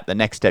answer for that, the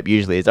next step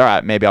usually is, all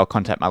right, maybe I'll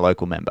contact my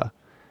local member.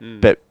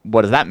 But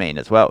what does that mean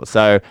as well?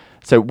 So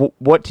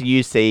what do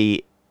you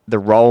see the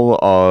role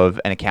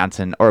of an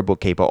accountant or a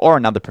bookkeeper or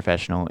another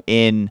professional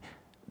in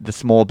the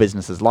small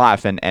business's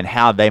life, and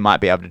how they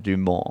might be able to do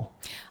more?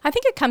 I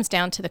think it comes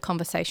down to the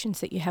conversations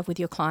that you have with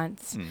your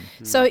clients.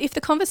 So if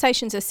the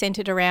conversations are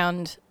centered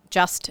around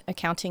just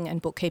accounting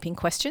and bookkeeping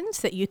questions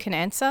that you can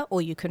answer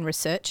or you can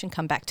research and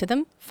come back to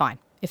them, fine.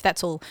 If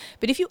that's all.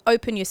 But if you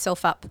open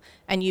yourself up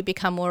and you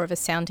become more of a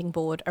sounding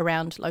board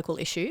around local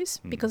issues,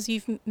 because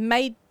you've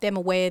made them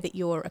aware that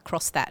you're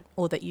across that,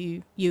 or that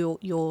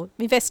you're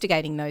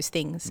investigating those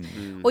things,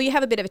 or you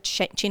have a bit of a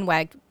chin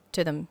wag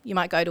to them. You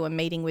might go to a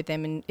meeting with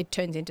them and it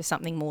turns into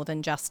something more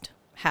than just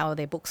how are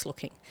their books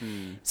looking.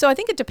 So I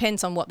think it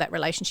depends on what that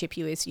relationship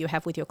you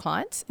have with your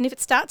clients. And if it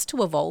starts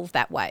to evolve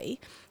that way,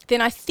 then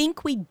I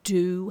think we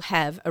do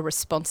have a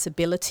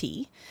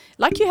responsibility.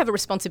 Like you have a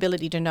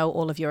responsibility to know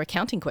all of your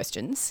accounting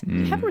questions,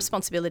 you have a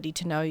responsibility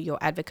to know your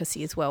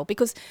advocacy as well.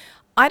 Because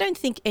I don't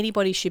think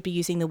anybody should be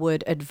using the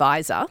word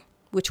advisor,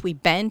 which we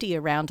bandy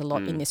around a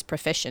lot in this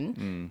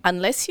profession,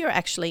 unless you're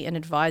actually an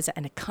advisor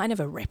and a kind of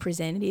a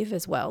representative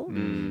as well.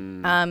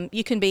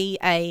 You can be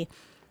a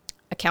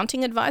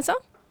accounting advisor,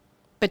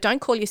 but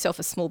don't call yourself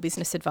a small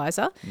business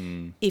advisor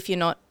if you're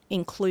not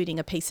including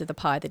a piece of the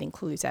pie that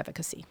includes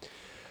advocacy.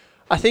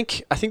 I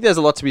think there's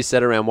a lot to be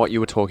said around what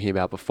you were talking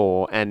about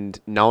before, and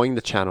knowing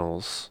the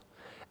channels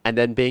and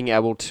then being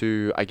able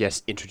to, I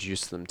guess,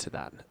 introduce them to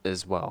that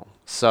as well.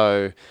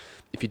 So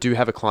if you do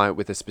have a client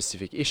with a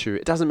specific issue,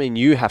 it doesn't mean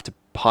you have to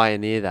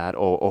pioneer that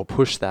or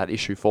push that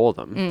issue for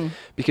them,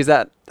 because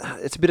that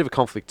it's a bit of a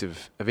conflict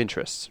of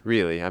interests,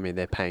 really. I mean,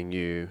 they're paying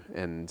you,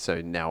 and so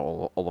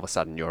now all of a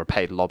sudden you're a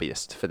paid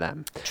lobbyist for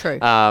them. True.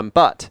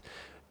 But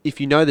if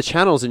you know the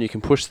channels and you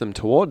can push them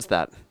towards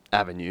that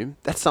avenue,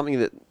 that's something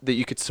that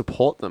you could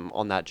support them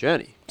on that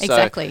journey.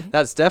 Exactly. So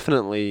that's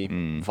definitely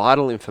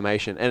vital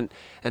information.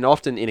 And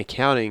often in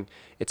accounting,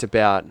 it's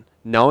about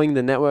knowing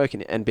the network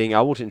and being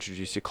able to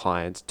introduce your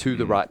clients to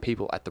the right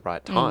people at the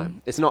right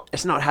time. It's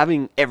not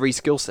having every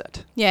skill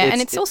set. Yeah, and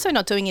it's also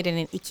not doing it in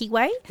an icky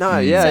way. No,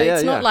 So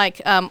it's not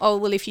like,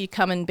 if you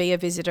come and be a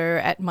visitor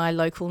at my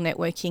local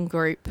networking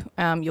group,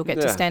 you'll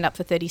get to stand up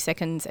for 30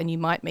 seconds and you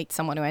might meet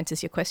someone who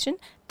answers your question.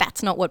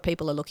 That's not what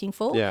people are looking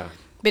for. Yeah.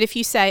 But if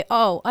you say,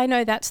 I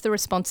know that's the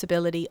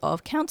responsibility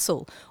of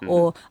council,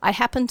 or I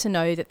happen to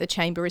know that the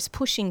chamber is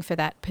pushing for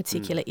that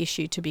particular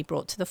issue to be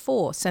brought to the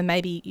fore, so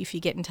maybe if you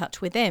get in touch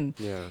with them.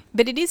 Yeah.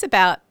 But it is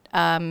about,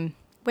 when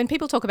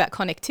people talk about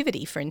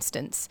connectivity, for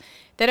instance,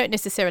 they don't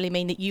necessarily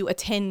mean that you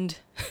attend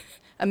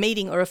a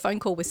meeting or a phone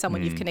call with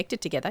someone you've connected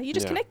together. You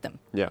just connect them.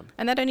 Yeah.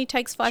 And that only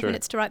takes 5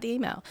 minutes to write the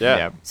email.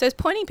 Yeah. So it's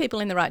pointing people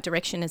in the right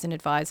direction as an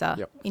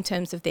advisor in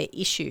terms of their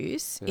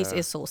issues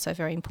is also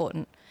very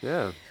important.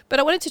 Yeah. But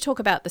I wanted to talk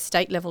about the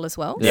state level as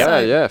well.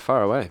 Yeah,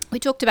 far away. We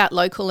talked about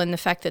local and the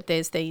fact that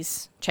there's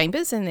these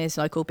chambers and there's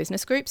local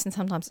business groups, and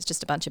sometimes it's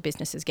just a bunch of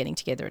businesses getting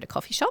together at a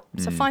coffee shop.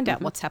 So find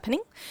out what's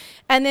happening.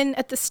 And then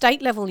at the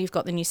state level, you've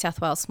got the New South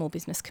Wales Small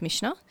Business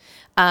Commissioner,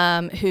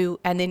 and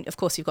then of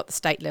course you've got the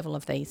state level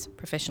of these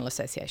professional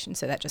associations.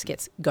 So that just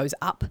goes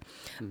up.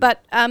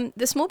 But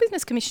the Small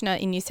Business Commissioner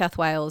in New South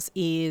Wales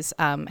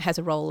has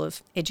a role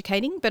of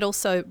educating, but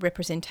also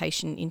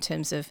representation in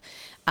terms of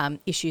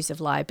issues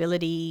of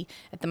liability.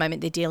 At the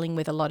moment, they're dealing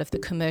with a lot of the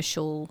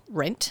commercial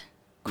rent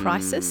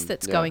crisis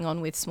that's going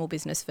on with small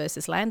business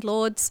versus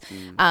landlords.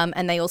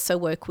 And they also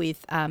work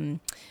with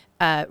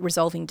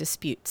resolving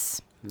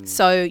disputes.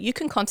 So you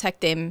can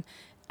contact them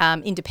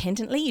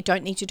independently. You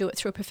don't need to do it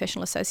through a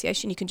professional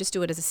association. You can just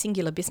do it as a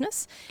singular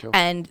business. Cool.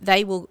 And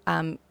they will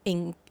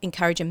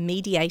encourage a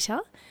mediator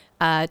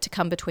to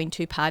come between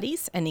two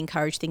parties and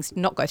encourage things to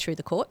not go through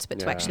the courts, but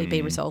to actually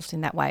be resolved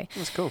in that way.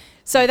 That's cool.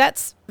 So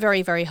that's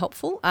very, very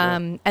helpful.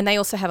 And they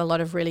also have a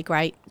lot of really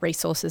great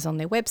resources on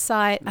their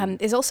website.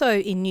 There's also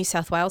in New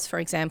South Wales, for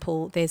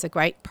example, there's a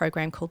great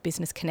program called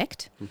Business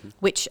Connect,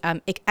 which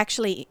it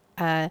actually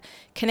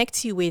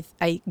connects you with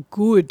a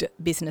good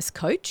business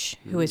coach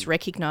who is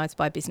recognised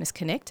by Business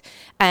Connect,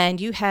 and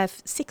you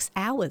have 6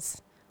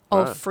 hours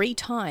of free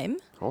time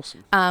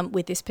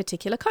with this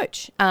particular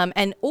coach.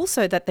 And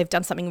also that they've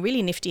done something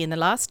really nifty in the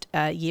last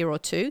year or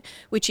two,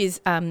 which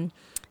is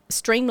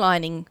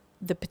streamlining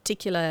the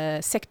particular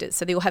sectors.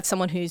 So you'll have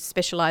someone who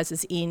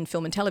specialises in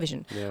film and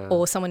television,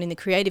 or someone in the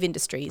creative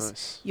industries.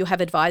 Nice. You'll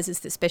have advisors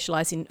that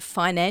specialise in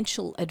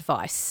financial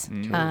advice,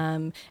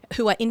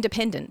 who are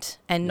independent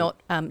and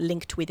not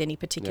linked with any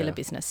particular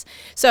business.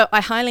 So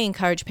I highly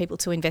encourage people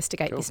to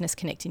investigate Business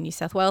Connect in New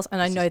South Wales,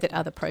 and I know that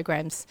other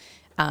programs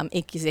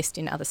exist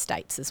in other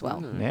states as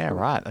well. Yeah,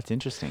 right. That's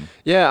interesting.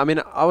 Yeah, I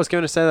mean, I was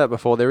going to say that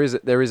before. There is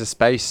a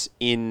space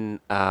in,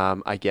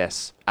 I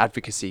guess,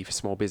 advocacy for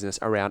small business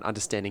around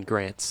understanding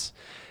grants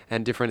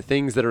and different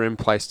things that are in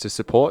place to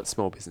support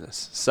small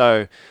business.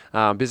 So,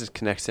 Business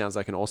Connect sounds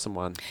like an awesome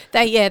one.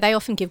 They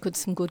often give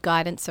some good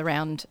guidance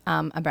around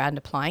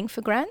applying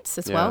for grants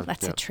as well.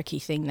 That's a tricky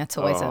thing. That's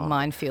always a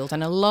minefield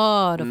and a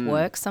lot of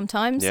work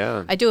sometimes.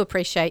 Yeah. I do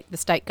appreciate the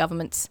state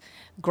government's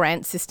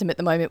grant system at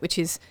the moment, which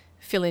is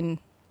fill in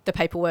the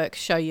paperwork,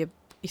 show your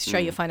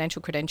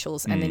financial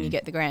credentials, and then you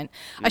get the grant.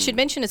 I should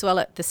mention as well,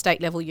 at the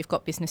state level, you've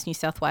got Business New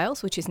South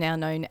Wales, which is now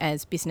known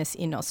as Business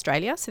in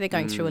Australia. So they're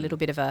going through a little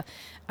bit of a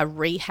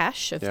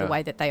rehash of the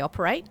way that they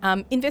operate.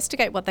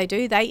 Investigate what they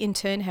do. They, in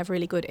turn, have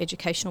really good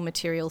educational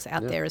materials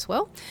out there as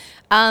well.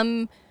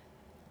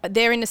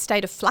 They're in a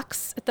state of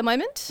flux at the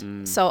moment,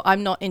 so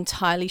I'm not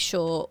entirely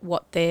sure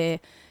what their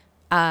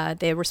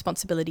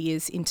responsibility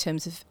is in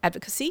terms of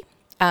advocacy.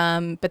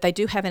 But they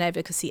do have an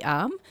advocacy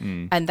arm,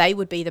 and they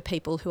would be the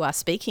people who are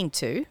speaking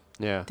to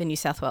the New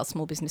South Wales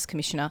Small Business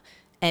Commissioner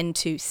and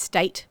to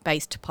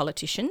state-based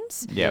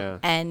politicians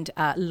and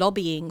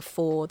lobbying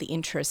for the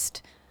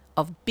interest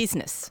of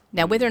business.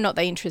 Now, whether or not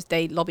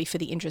they lobby for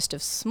the interest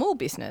of small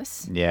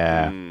business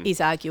is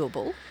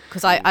arguable,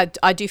 because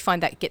I do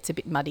find that gets a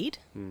bit muddied,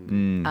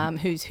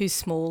 who's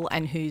small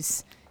and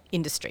who's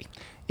industry.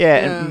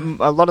 Yeah, and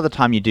a lot of the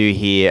time you do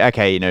hear,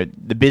 okay,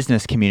 the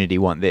business community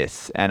want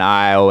this. And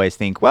I always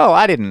think, well,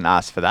 I didn't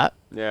ask for that.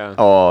 Yeah.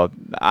 Or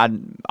I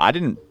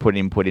didn't put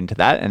input into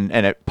that.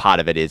 And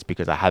part of it is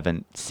because I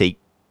haven't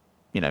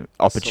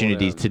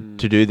opportunities to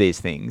do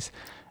these things.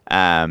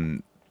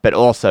 But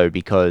also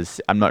because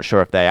I'm not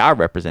sure if they are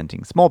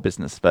representing small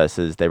business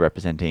versus they're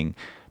representing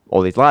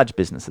all these large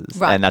businesses.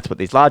 Right. And that's what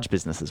these large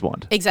businesses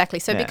want. Exactly.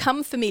 So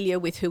become familiar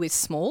with who is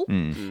small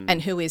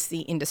and who is the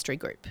industry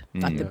group,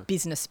 like the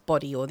business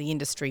body or the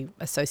industry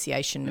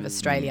association of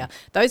Australia.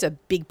 Those are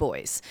big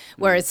boys.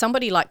 Whereas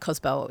somebody like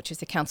COSBOA, which is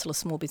the Council of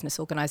Small Business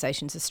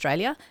Organisations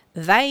Australia,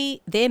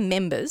 their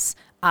members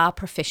are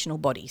professional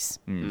bodies.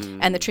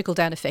 And the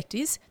trickle-down effect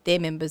is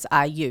their members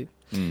are you.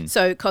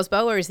 So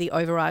COSBOA is the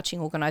overarching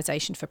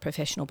organisation for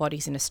professional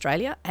bodies in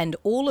Australia, and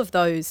all of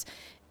those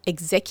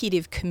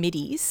executive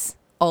committees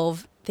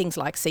of things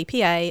like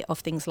CPA, of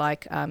things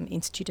like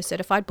Institute of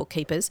Certified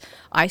Bookkeepers,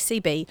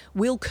 ICB,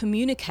 will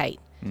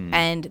communicate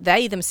and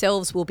they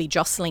themselves will be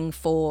jostling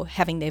for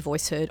having their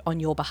voice heard on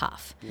your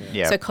behalf.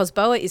 So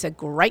COSBOA is a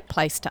great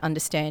place to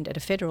understand at a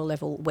federal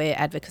level where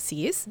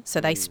advocacy is, so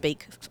they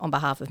speak on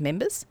behalf of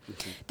members.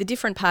 The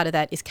different part of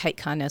that is Kate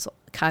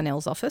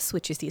Carnell's office,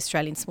 which is the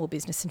Australian Small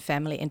Business and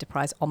Family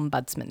Enterprise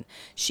Ombudsman.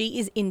 She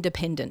is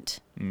independent.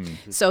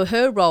 So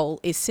her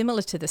role is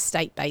similar to the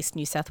state-based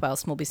New South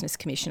Wales Small Business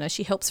Commissioner.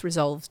 She helps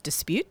resolve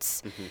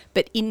disputes,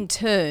 but in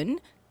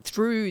turn,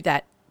 through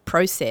that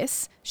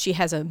process, she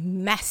has a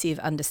massive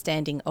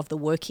understanding of the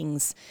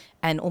workings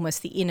and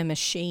almost the inner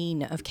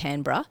machine of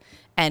Canberra,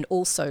 and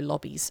also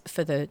lobbies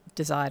for the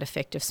desired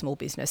effect of small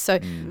business. So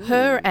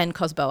her and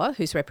COSBOA,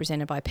 who's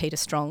represented by Peter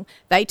Strong,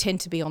 they tend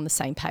to be on the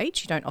same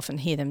page. You don't often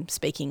hear them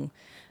speaking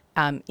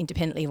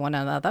independently of one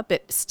another,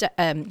 but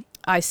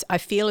I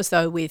feel as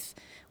though with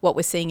what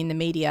we're seeing in the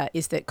media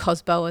is that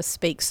COSBOA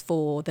speaks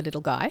for the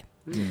little guy,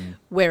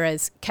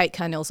 whereas Kate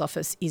Carnell's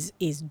office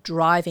is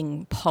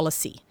driving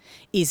policy,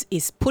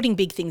 is putting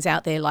big things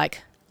out there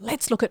like,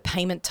 let's look at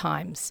payment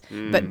times,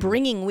 but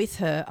bringing with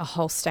her a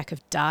whole stack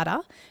of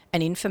data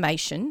and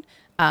information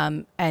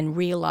and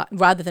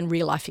rather than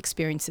real life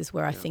experiences,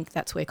 where I think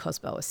that's where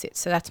COSBOA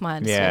sits. So that's my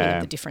understanding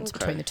of the difference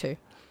between the two.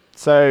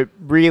 So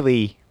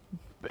really,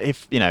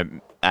 if,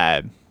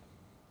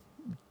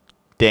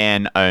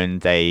 Dan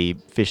owns a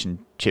fish and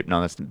chip,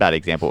 no, that's a bad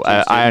example.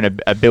 I own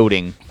a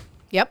building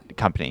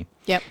company.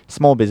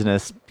 Small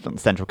business on the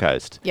Central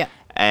Coast.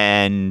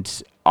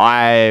 And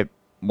I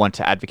want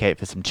to advocate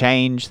for some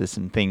change. There's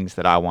some things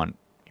that I want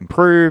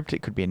improved.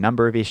 It could be a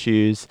number of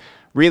issues.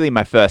 Really,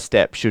 my first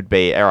step should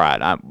be, all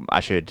right, I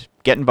should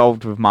get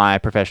involved with my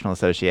professional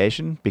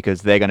association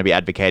because they're going to be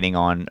advocating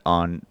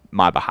on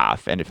my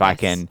behalf. And if I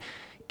can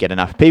get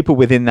enough people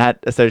within that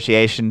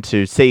association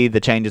to see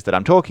the changes that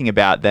I'm talking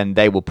about, then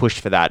they will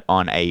push for that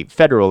on a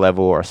federal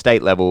level or a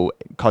state level,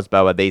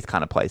 COSBOA, these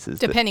kind of places.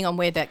 Depending on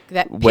where that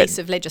piece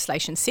of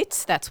legislation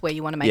sits, that's where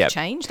you want to make a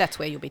change. That's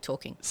where you'll be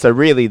talking. So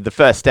really, the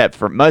first step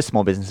for most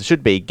small businesses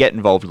should be get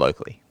involved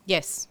locally.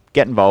 Yes.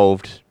 Get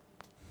involved,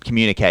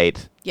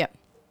 communicate.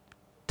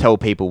 Tell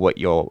people what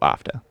you're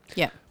after.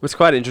 It's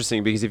quite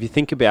interesting because if you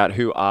think about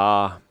who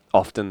are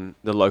often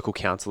the local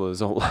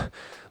councillors or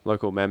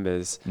local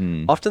members,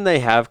 often they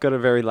have got a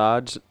very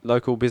large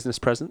local business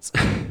presence.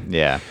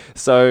 Yeah.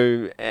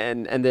 So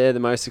and they're the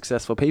most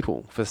successful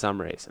people for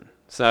some reason.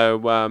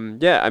 So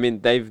I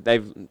mean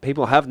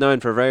people have known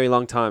for a very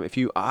long time, if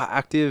you are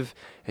active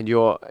and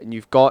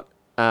you've got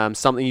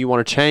something you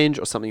want to change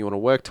or something you want to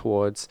work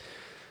towards,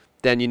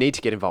 then you need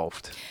to get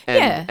involved.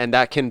 And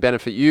that can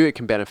benefit you, it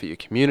can benefit your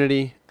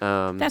community.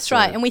 That's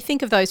right. And we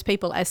think of those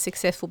people as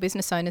successful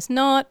business owners,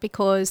 not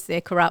because they're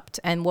corrupt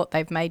and what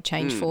they've made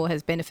change for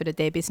has benefited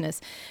their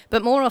business.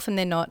 But more often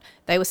than not,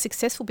 they were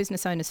successful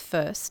business owners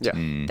first.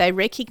 Yeah. They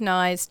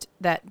recognised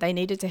that they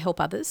needed to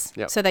help others.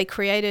 Yep. So they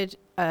created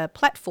a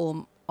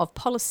platform of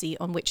policy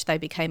on which they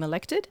became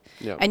elected.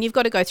 Yep. And you've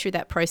got to go through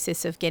that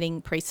process of getting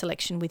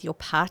pre-selection with your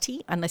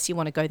party, unless you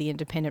want to go the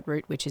independent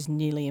route, which is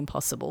nearly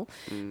impossible.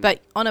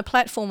 But on a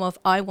platform of,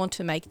 I want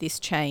to make this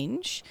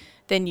change,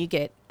 then you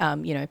get,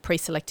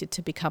 pre-selected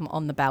to become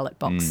on the ballot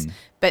box.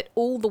 But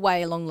all the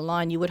way along the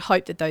line, you would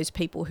hope that those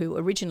people who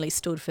originally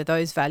stood for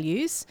those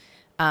values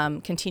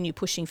continue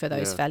pushing for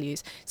those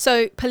values.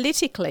 So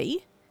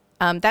politically,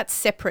 that's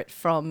separate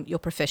from your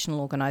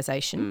professional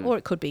organisation, or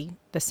it could be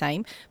the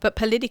same. But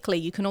politically,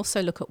 you can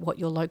also look at what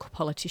your local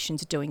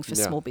politicians are doing for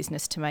small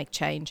business to make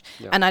change.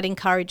 Yeah. And I'd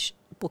encourage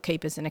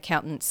bookkeepers and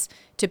accountants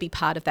to be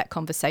part of that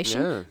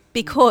conversation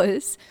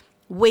because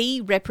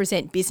we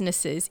represent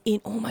businesses in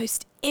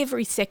almost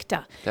every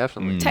sector.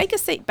 Definitely. Take a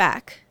seat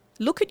back,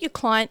 look at your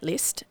client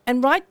list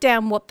and write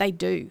down what they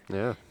do.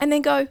 Yeah. And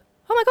then go,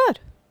 oh my God,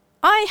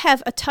 I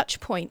have a touch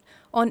point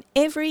on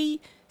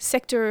every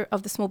sector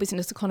of the small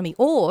business economy.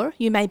 Or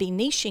you may be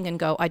niching and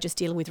go, I just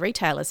deal with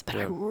retailers, but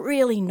I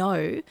really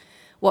know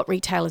what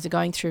retailers are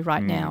going through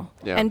right now.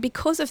 Yeah. And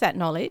because of that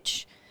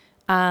knowledge,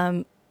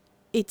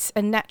 it's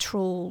a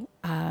natural,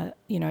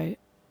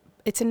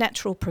 it's a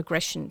natural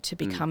progression to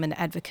become an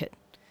advocate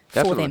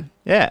for them.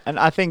 Yeah, and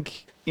I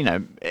think,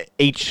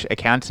 each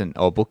accountant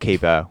or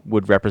bookkeeper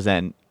would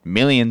represent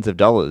millions of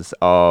dollars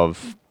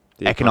of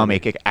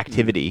economic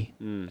activity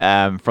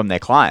from their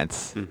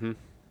clients. Mm-hmm.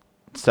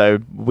 So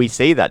we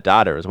see that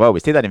data as well.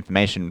 We see that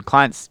information.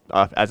 Clients,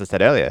 as I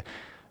said earlier,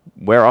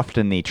 we're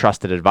often the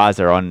trusted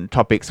advisor on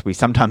topics we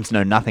sometimes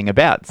know nothing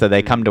about. So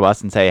they come to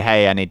us and say,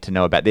 hey, I need to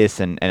know about this.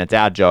 And it's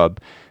our job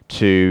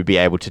to be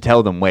able to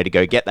tell them where to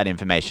go get that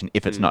information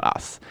if it's not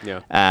us.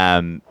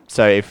 Yeah.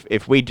 So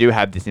if we do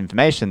have this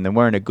information, then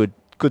we're in a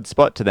good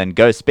spot to then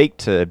go speak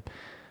to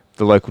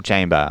the local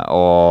chamber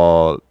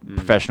or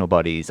professional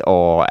bodies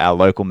or our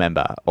local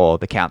member or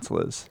the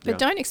councillors. But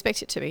don't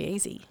expect it to be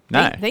easy.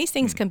 No. These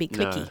things can be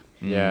clicky.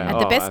 No. Yeah. At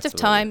the best of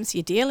times,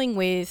 you're dealing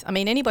with,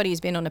 anybody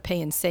who's been on a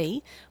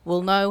P&C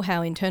will know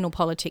how internal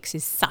politics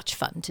is such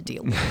fun to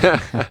deal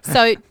with.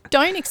 So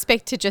don't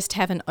expect to just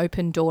have an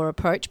open door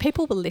approach.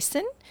 People will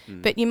listen,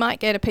 but you might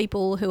get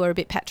people who are a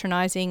bit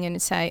patronising and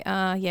say,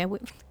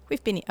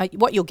 we've been,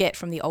 what you'll get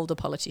from the older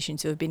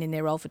politicians who have been in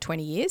their role for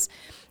 20 years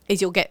is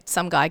you'll get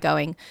some guy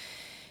going,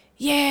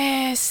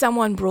 yeah,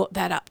 someone brought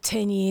that up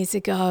 10 years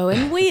ago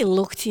and we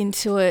looked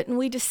into it and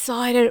we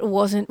decided it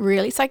wasn't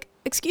really. It's like,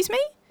 excuse me?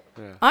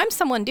 Yeah. I'm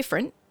someone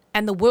different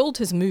and the world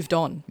has moved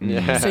on.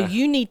 Yeah. So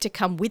you need to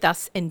come with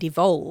us and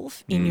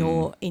evolve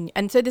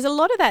and so there's a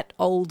lot of that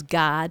old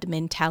guard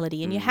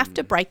mentality and you have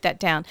to break that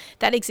down.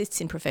 That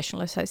exists in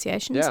professional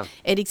associations. Yeah.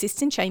 It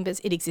exists in chambers.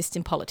 It exists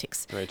in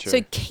politics. Very true.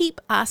 So keep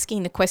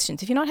asking the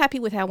questions. If you're not happy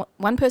with how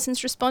one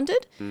person's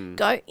responded,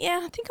 go, yeah,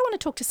 I think I want to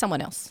talk to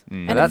someone else.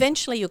 And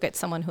eventually you'll get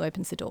someone who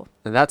opens the door.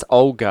 And that's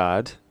old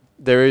guard.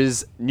 There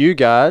is new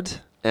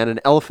guard and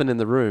an elephant in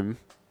the room,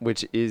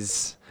 which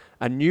is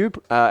a new,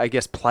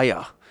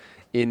 player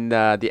in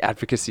the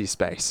advocacy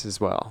space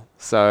as well.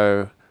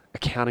 So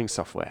accounting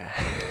software.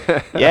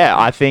 Yeah,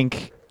 I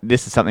think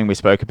this is something we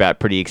spoke about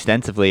pretty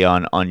extensively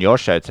on your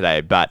show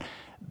today. But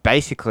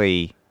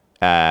basically,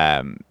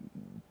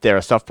 there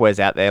are softwares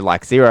out there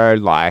like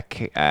Xero,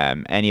 like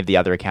any of the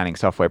other accounting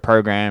software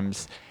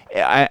programs.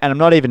 And I'm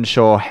not even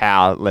sure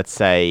how, let's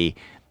say,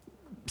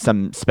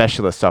 some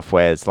specialist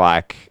softwares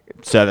like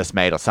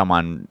ServiceMate or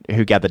someone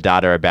who gather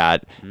data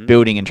about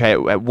building and trade,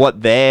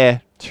 what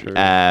they're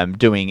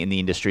doing in the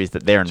industries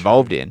that they're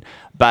involved in.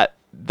 But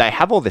they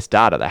have all this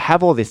data, they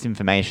have all this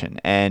information,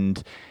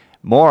 and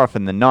more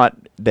often than not,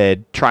 they're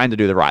trying to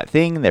do the right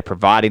thing. They're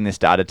providing this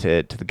data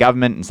to the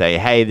government and say,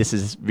 hey, this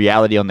is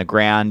reality on the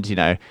ground.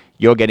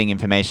 You're getting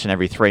information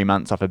every 3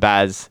 months off a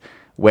BAS.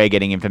 We're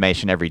getting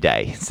information every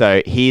day.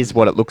 So here's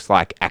what it looks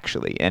like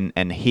actually. And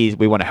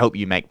we want to help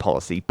you make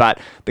policy. But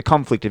the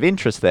conflict of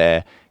interest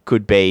there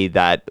could be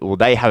that,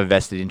 they have a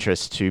vested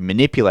interest to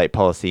manipulate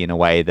policy in a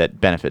way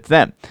that benefits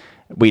them.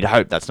 We'd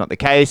hope that's not the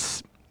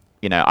case.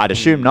 I'd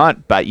assume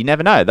not, but you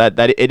never know. That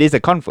it is a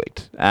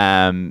conflict.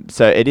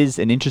 So it is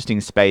an interesting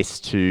space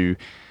to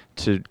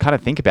kind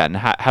of think about and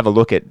have a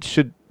look at.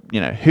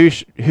 Who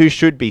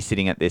should be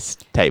sitting at this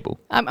table?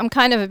 I'm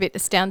kind of a bit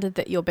astounded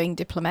that you're being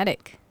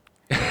diplomatic.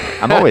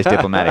 I'm always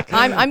diplomatic.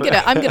 I'm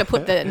gonna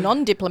put the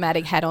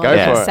non-diplomatic hat on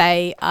and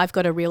say I've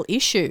got a real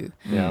issue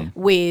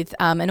with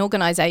an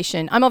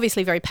organisation. I'm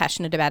obviously very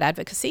passionate about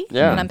advocacy,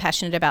 and I'm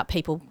passionate about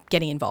people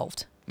getting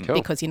involved. Cool.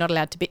 because you're not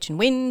allowed to bitch and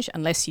whinge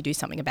unless you do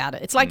something about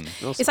it. It's like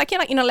Awesome. it's like you're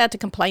not allowed to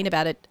complain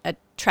about a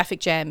traffic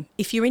jam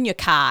if you're in your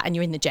car and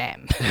you're in the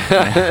jam.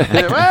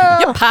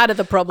 Well, You're part of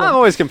the problem. I'm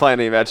always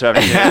complaining about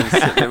traffic jams.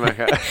 sitting in my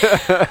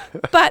car.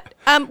 But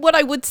what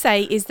I would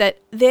say is that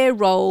their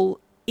role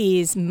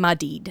is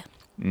muddied.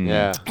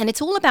 Yeah. And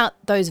it's all about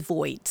those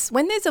voids.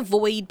 When there's a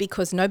void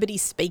because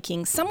nobody's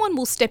speaking, someone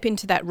will step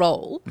into that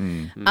role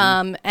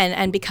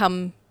and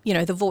become,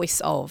 the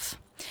voice of.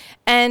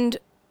 And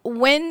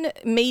when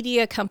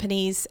media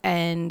companies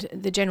and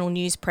the general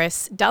news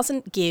press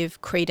doesn't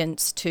give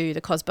credence to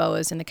the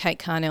Cosboas and the Kate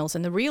Carnells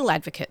and the real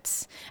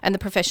advocates and the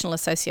professional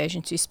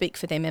associations who speak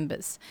for their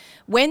members,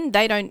 when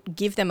they don't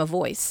give them a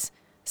voice,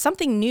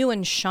 something new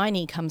and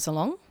shiny comes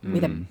along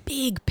with a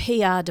big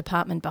PR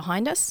department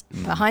behind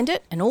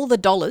it, and all the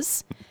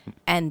dollars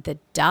and the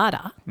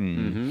data,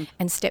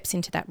 and steps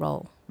into that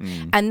role.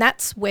 And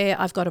that's where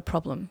I've got a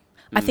problem.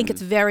 I think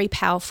it's very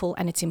powerful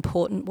and it's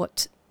important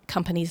what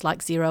companies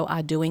like Xero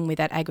are doing with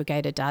that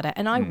aggregated data,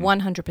 and I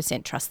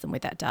 100% trust them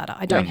with that data.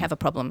 I don't have a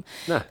problem.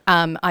 No.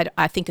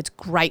 I think it's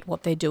great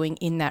what they're doing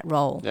in that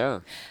role.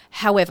 Yeah.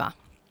 However,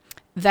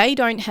 they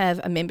don't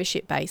have a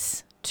membership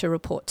base to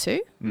report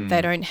to.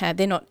 They don't have.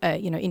 They're not,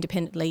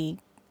 independently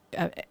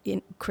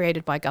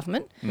created by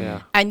government.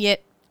 Yeah. And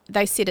yet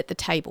they sit at the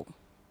table.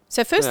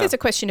 So first, there's a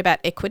question about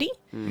equity.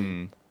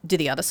 Do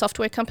the other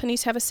software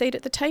companies have a seat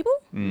at the table?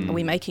 Are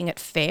we making it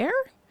fair?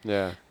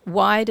 Yeah.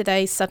 Why do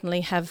they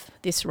suddenly have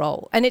this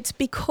role? And it's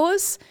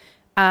because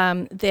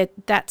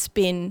that's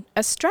been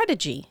a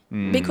strategy,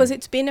 because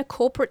it's been a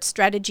corporate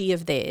strategy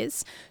of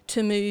theirs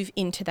to move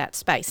into that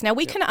space. Now,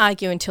 we can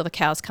argue until the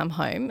cows come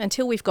home,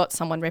 until we've got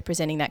someone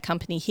representing that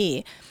company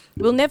here.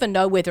 We'll never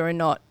know whether or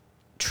not,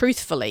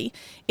 truthfully,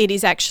 it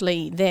is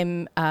actually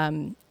them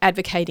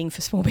advocating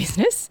for small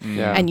business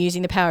and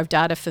using the power of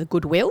data for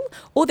goodwill,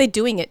 or they're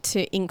doing it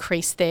to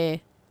increase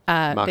their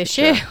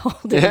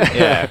shareholding.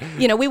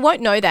 We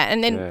won't know that.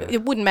 And then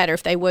it wouldn't matter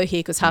if they were here,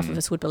 because half of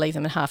us would believe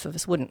them and half of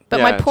us wouldn't.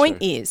 But my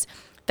point is,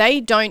 they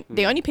don't,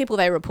 the only people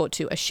they report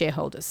to are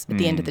shareholders at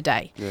the end of the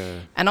day. Yeah.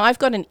 And I've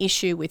got an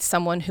issue with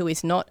someone who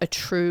is not a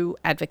true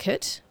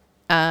advocate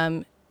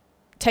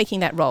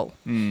taking that role.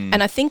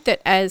 And I think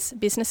that as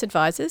business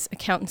advisors,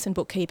 accountants and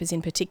bookkeepers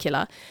in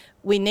particular,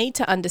 we need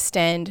to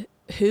understand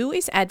who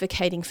is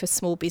advocating for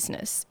small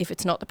business. If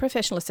it's not the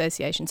professional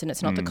associations and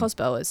it's not the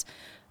Cosboas,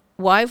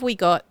 why have we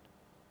got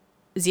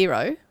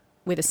Xero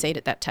with a seat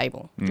at that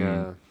table?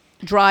 Yeah.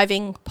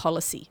 Driving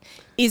policy.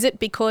 Is it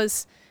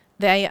because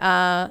they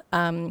are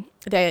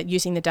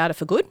using the data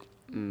for good?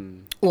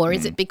 Or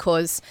is it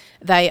because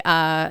they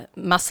are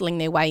muscling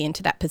their way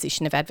into that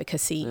position of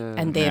advocacy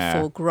and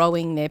therefore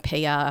growing their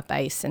PR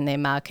base and their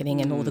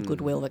marketing and all the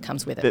goodwill that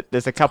comes with it?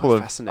 There's a couple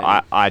of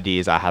fascinating.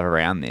 ideas I have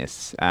around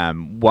this.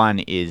 One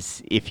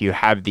is, if you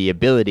have the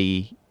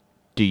ability,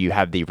 do you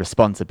have the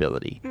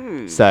responsibility?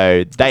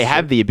 So they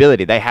have the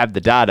ability, they have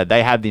the data,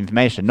 they have the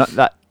information. Not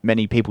that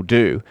many people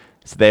do.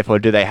 So therefore,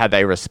 do they have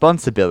a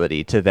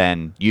responsibility to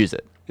then use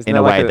it in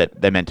a way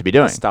that they're meant to be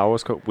doing? Star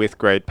Wars quote, with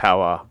great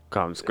power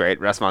comes great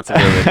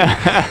responsibility.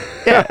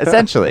 Yeah,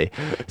 essentially.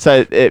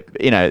 So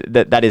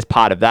that is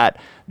part of that.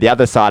 The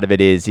other side of it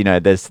is,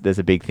 there's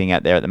a big thing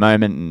out there at the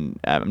moment, and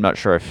I'm not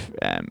sure if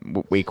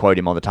we quote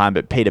him all the time,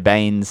 but Peter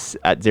Baines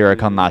at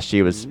Xerocon last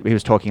year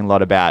was talking a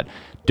lot about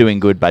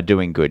doing good by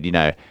doing good.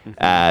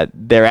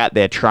 They're out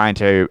there trying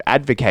to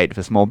advocate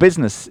for small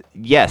business.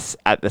 Yes,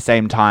 at the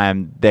same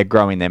time, they're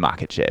growing their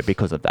market share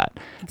because of that.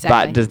 Exactly.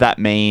 But does that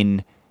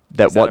mean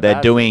that Is that what a they're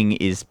bad doing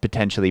is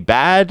potentially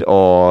bad,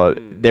 or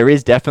there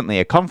is definitely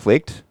a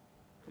conflict,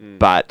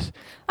 but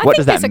what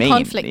does that mean? I think there's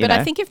a conflict, but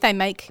I think if they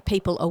make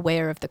people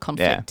aware of the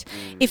conflict,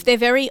 if they're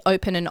very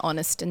open and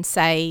honest and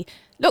say,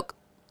 look,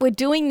 we're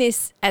doing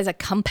this as a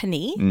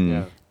company,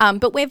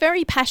 but we're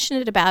very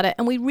passionate about it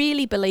and we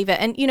really believe it.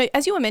 And,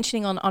 as you were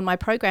mentioning on my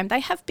program,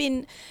 they have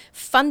been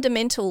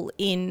fundamental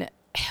in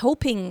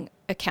helping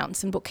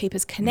accountants and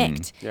bookkeepers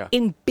connect,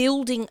 in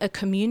building a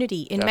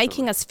community, in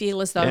making us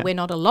feel as though we're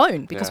not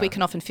alone, because we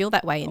can often feel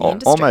that way in the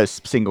industry.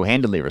 Almost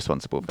single-handedly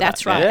responsible for that.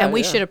 That's right. And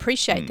we should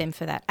appreciate them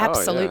for that.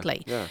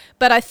 Absolutely.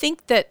 But I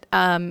think that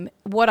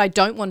what I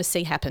don't want to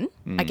see happen,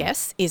 I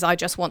guess, is I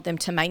just want them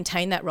to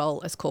maintain that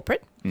role as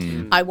corporate.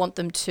 I want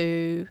them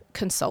to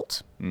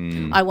consult.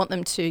 I want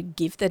them to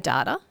give the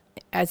data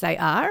as they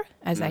are,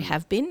 as they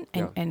have been,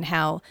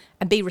 and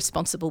be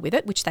responsible with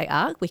it, which they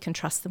are. We can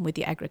trust them with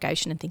the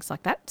aggregation and things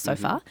like that so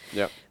far.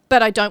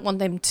 But I don't want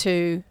them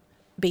to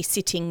be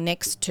sitting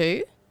next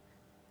to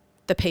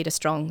the Peter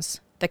Strongs,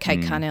 the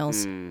Kate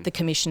Carnells, the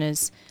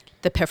commissioners,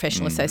 the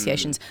professional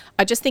associations.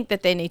 I just think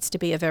that there needs to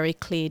be a very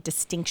clear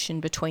distinction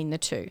between the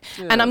two.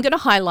 And I'm going to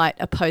highlight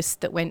a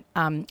post that went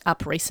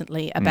up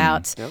recently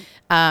about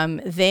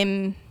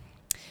them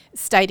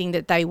stating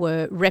that they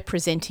were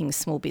representing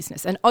small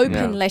business, an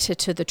open letter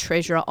to the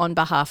Treasurer on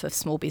behalf of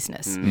small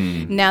business.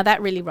 Now, that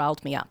really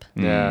riled me up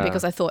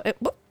because I thought,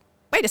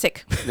 wait a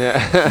sec.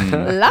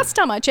 Last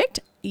time I checked,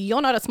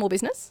 you're not a small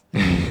business.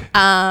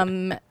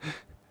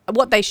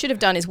 what they should have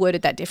done is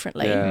worded that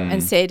differently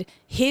and said,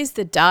 here's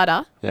the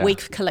data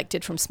we've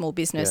collected from small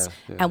business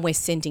and we're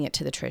sending it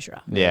to the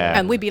treasurer. Yeah.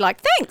 And we'd be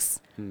like, thanks.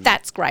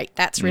 That's great.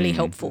 That's really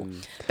helpful.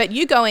 But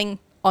you going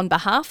on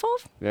behalf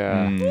of?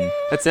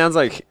 It sounds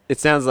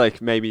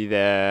like maybe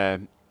their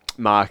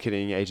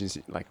marketing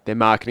agency, like their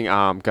marketing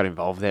arm got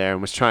involved there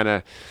and was trying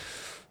to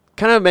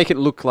kind of make it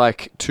look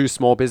like two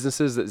small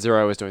businesses that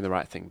Xero was doing the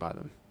right thing by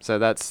them. So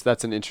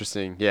that's an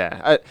interesting,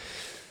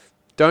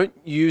 don't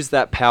use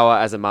that power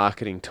as a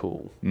marketing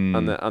tool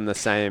on the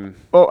same.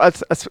 Well,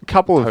 that's a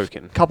couple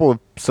of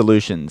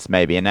solutions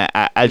maybe, and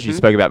as you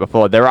spoke about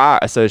before, there are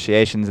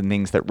associations and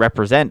things that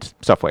represent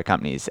software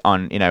companies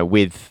on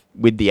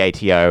with the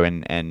ATO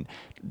and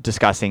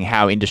discussing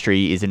how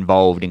industry is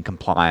involved in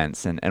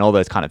compliance and all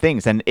those kind of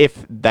things. And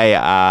if they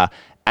are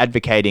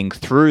advocating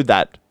through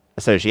that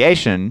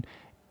association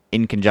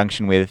in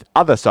conjunction with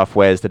other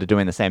softwares that are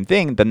doing the same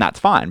thing, then that's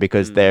fine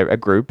because they're a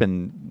group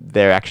and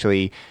they're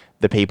actually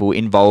the people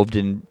involved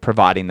in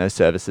providing those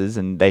services,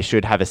 and they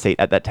should have a seat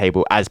at that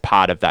table as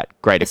part of that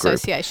greater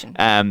association.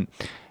 Group.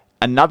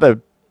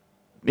 Another,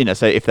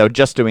 so if they were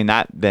just doing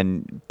that,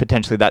 then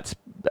potentially that's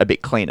a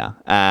bit cleaner.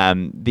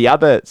 The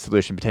other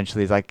solution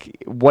potentially is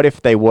like, what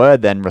if they were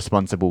then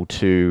responsible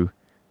to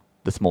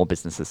the small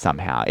businesses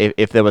somehow?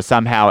 If there was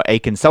somehow a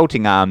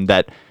consulting arm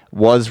that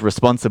was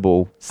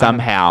responsible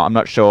somehow, I'm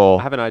not sure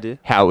I have an idea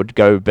how it would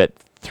go, but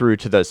through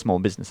to those small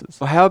businesses.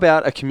 Well, how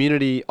about a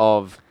community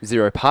of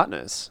Xero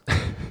partners?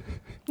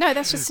 No,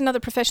 that's just another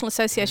professional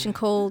association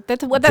called...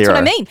 That's what Xero.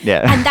 I mean.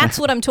 Yeah. And that's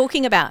what I'm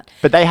talking about.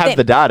 But they have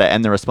the data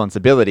and the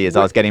responsibility, as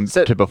I was getting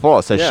to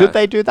before. So should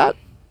they do that?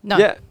 No.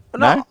 Yeah.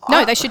 No?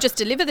 No, they should just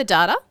deliver the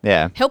data.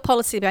 Yeah. Help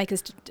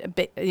policymakers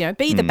to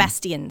be the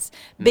bastions.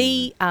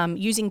 Be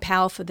using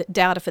power for the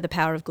data for the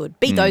power of good.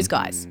 Be those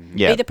guys.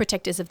 Yeah. Be the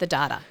protectors of the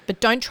data. But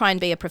don't try and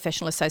be a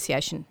professional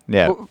association.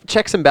 Yeah. Well,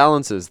 checks and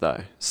balances,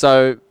 though.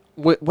 So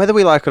whether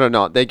we like it or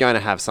not, they're going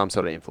to have some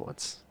sort of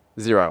influence.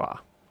 Xero are.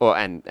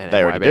 And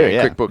They already NYB do, and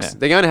yeah. QuickBooks. Yeah.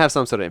 They're going to have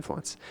some sort of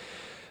influence.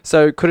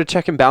 So could a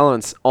check and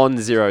balance on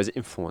Xero's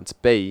influence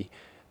be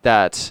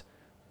that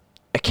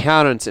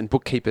accountants and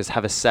bookkeepers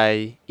have a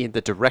say in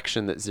the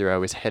direction that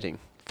Xero is heading?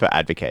 For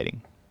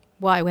advocating.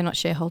 Why? We're not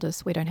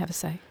shareholders. We don't have a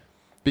say.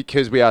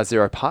 Because we are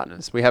Xero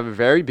partners. We have a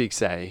very big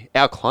say.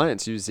 Our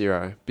clients use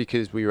Xero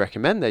because we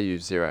recommend they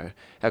use Xero.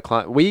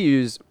 We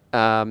use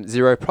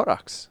Xero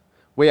products.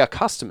 We are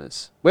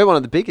customers. We're one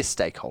of the biggest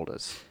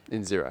stakeholders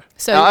in Xero.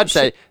 So now, I'd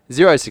say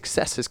Xero's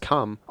success has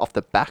come off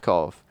the back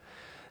of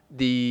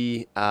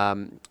the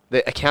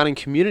accounting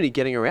community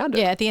getting around it.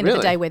 Yeah, at the end of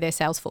the day, we're their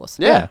Salesforce.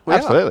 Yeah, we are.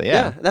 absolutely,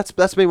 yeah.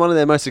 That's been one of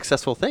their most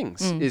successful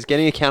things is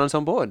getting accountants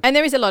on board. And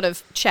there is a lot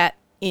of chat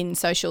in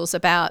socials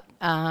about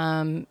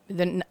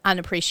the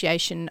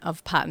unappreciation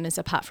of partners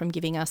apart from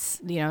giving us,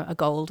 a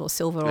gold or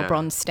silver or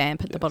bronze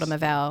stamp at the bottom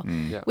of our,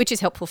 which is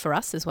helpful for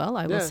us as well,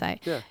 I will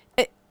say. Yeah.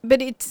 But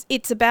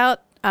it's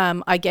about,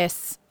 I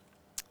guess,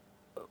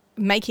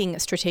 making a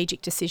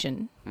strategic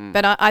decision.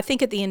 But I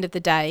think at the end of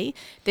the day,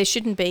 there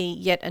shouldn't be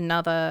yet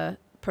another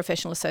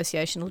professional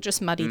association. It'll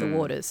just muddy the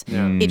waters.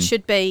 It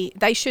should be,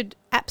 they should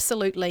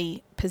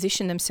absolutely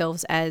position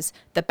themselves as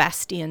the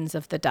bastions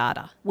of the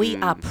data. We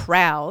are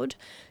proud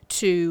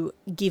to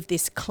give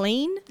this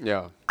clean,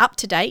 up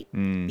to date,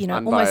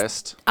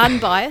 almost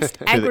unbiased,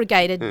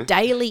 aggregated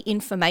daily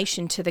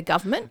information to the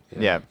government.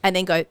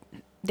 And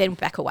then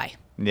back away.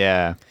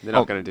 Yeah. They're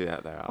not going to do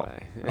that, though, are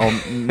they?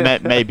 Or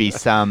maybe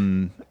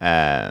some,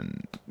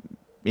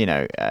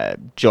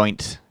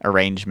 joint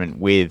arrangement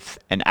with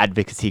an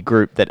advocacy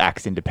group that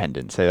acts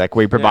independent. So,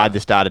 we provide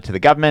this data to the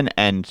government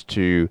and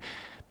to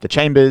the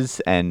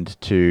chambers and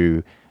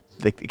to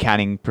the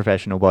accounting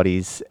professional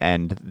bodies,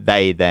 and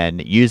they then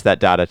use that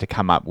data to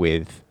come up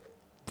with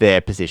their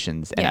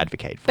positions and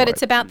advocate for it. But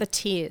it's about the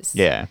tiers.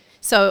 Yeah.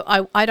 So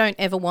I don't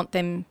ever want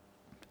them...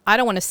 I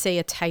don't want to see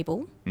a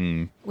table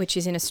which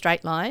is in a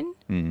straight line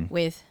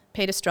with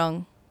Peter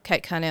Strong,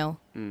 Kate Carnell,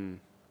 and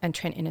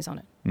Trent Innes on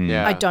it.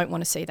 Yeah. I don't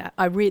want to see that.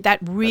 That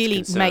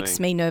really makes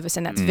me nervous,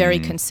 and that's very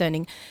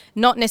concerning.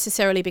 Not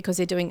necessarily because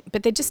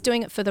but they're just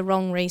doing it for the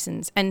wrong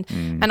reasons. And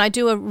I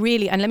do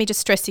and let me just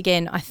stress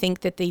again, I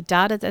think that the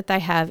data that they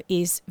have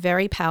is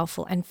very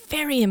powerful and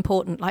very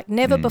important. Like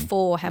never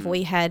before have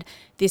we had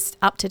this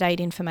up-to-date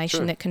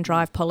information that can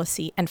drive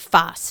policy and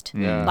fast.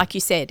 Like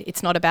you said,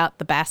 it's not about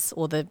the BAS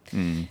or the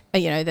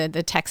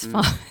the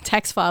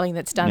tax filing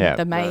that's done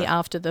the May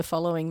after the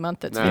following month.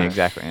 That's been,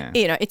 exactly.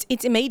 Yeah.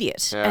 It's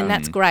immediate, and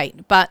that's great.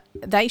 But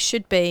they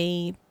should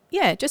be,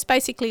 just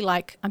basically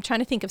like, I'm trying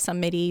to think of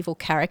some medieval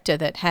character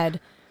that had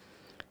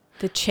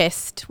the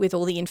chest with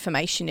all the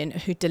information in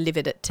it who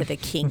delivered it to the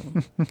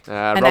king.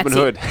 Robin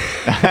Hood.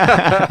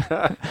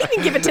 He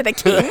didn't give it to the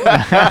king.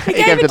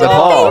 He gave it to the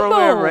All the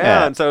way people.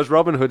 around. So it was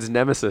Robin Hood's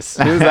nemesis.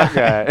 Who's that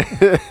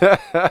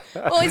guy?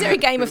 Well, is there a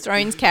Game of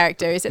Thrones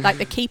character? Is it like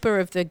the keeper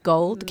of the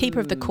gold, the keeper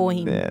of the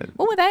coin? Yeah.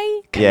 What were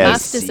they?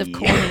 Yes. Masters of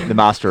coin. The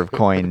master of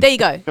coin. There you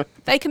go.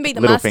 They can be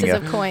the masters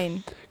Littlefinger. of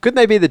coin. Couldn't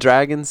they be the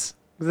dragons?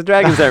 Because the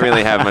dragons don't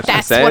really have much to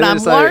That's say. what They're I'm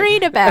just like-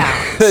 worried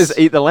about. They just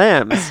eat the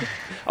lambs.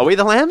 Are we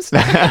the lambs?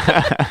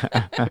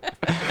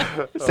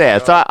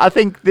 So I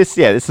think this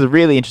is a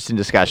really interesting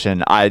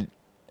discussion. I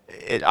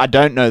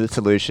don't know the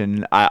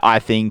solution. I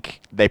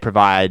think they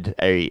provide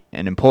an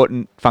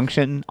important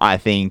function. I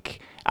think,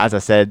 as I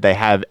said, they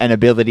have an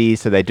ability,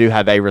 so they do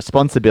have a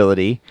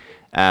responsibility.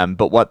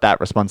 But what that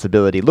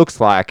responsibility looks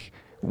like,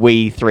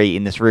 we three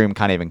in this room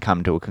can't even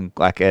come to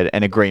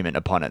an agreement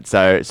upon it.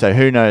 So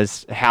who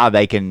knows how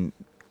they can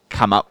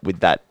come up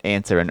with that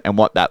answer and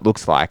what that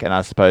looks like. And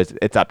I suppose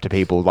it's up to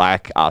people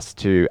like us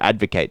to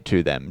advocate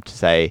to them, to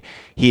say,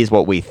 here's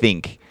what we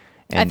think.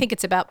 I think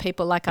it's about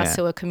people like us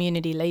who are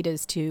community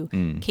leaders to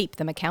keep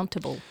them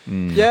accountable.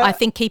 Yeah. I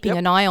think keeping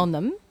an eye on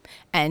them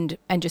and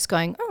just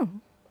going, oh,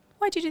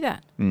 why'd you do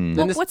that?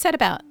 What's that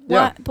about?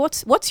 Yeah.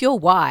 What's your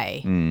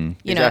why? You know,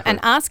 Exactly. and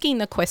asking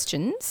the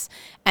questions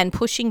and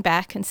pushing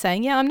back and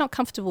saying, yeah, I'm not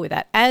comfortable with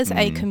that as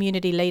a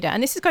community leader.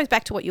 And this goes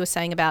back to what you were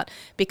saying about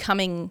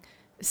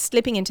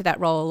slipping into that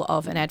role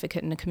of an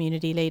advocate and a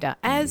community leader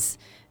as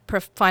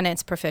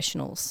finance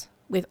professionals.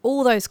 With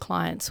all those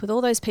clients, with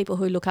all those people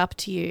who look up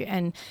to you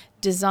and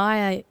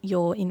desire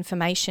your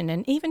information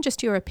and even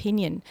just your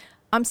opinion,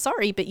 I'm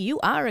sorry, but you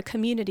are a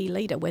community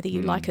leader, whether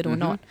you like it or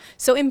not.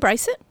 So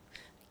embrace it,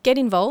 get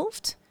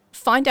involved,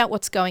 find out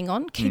what's going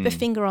on, keep a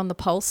finger on the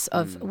pulse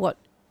of what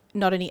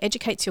not only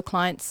educates your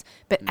clients,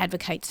 but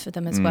advocates for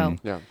them as well.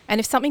 Yeah. And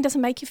if something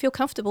doesn't make you feel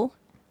comfortable,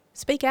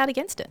 speak out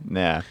against it.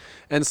 Yeah.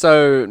 And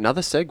so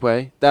another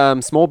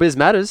segue, Small Biz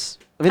Matters.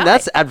 I mean, Hi.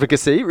 that's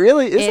advocacy,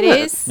 really, isn't it? It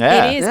is.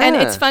 Yeah. It is. And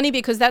Yeah. it's funny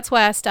because that's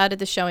why I started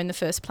the show in the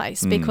first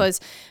place, because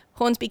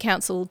Hornsby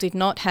Council did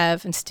not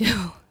have and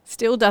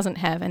still doesn't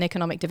have an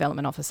economic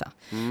development officer.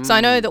 So I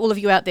know that all of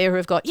you out there who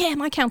have got,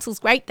 my council's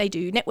great. They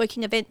do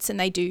networking events and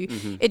they do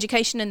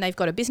education and they've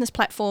got a business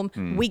platform.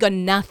 We got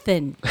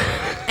nothing.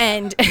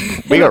 And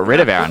We got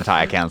rid of our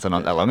entire council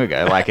not that long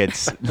ago. Like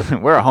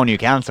we're a whole new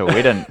council.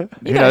 We don't. Who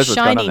you got a knows what's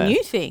going on shiny there?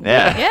 new thing.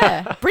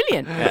 Yeah.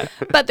 Brilliant.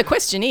 But the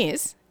question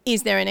is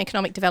there an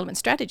economic development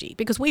strategy?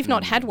 Because we've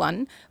not had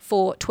one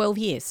for 12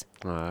 years.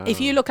 Wow. If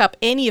you look up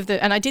any of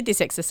and I did this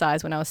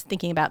exercise when I was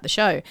thinking about the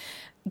show,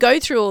 go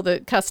through all the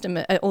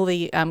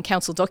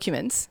council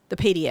documents, the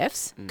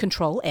PDFs,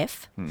 Control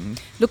F,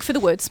 look for the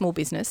word small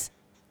business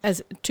as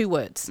 2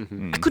 words.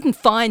 I couldn't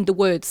find the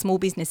word small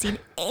business in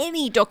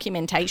any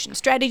documentation,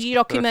 strategy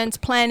documents,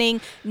 planning,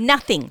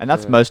 nothing. And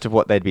that's most of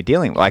what they'd be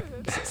dealing with. Like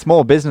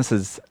small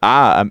businesses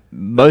are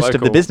most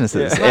of the Local.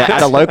 businesses Yeah.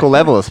 at a local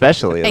level,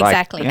 especially.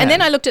 Exactly. Like, And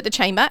then I looked at the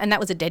chamber and that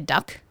was a dead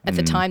duck. At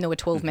the time there were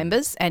 12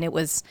 members and it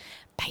was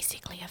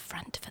basically a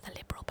front for the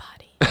Liberal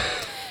Party.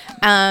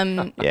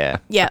 yeah,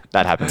 Yeah.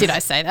 that happens. Did I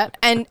say that?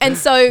 And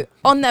so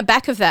on the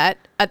back of that,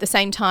 at the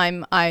same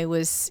time, I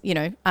was,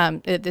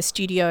 the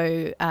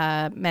studio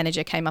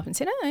manager came up and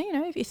said,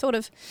 if you thought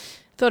of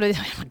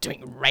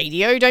doing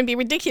radio, don't be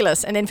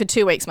ridiculous. And then for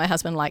 2 weeks, my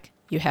husband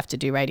you have to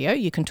do radio.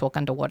 You can talk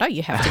underwater.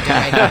 You have to do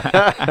radio.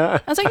 I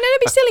was like, no,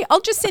 don't be silly.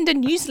 I'll just send a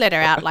newsletter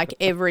out like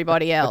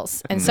everybody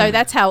else. And so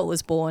that's how it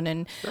was born.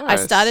 And I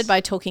Nice. started by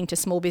talking to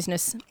small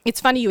business. It's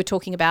funny you were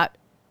talking about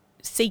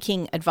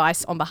seeking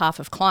advice on behalf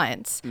of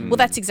clients. Well,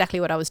 that's exactly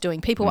what I was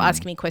doing. People were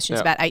asking me questions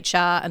Yeah. about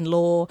HR and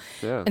law.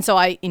 Yeah. And so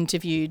I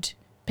interviewed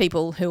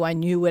people who I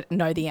knew would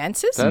know the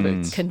answers.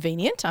 Perfect.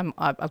 Convenient.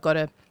 I've got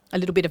a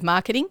little bit of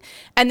marketing.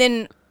 And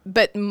then,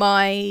 but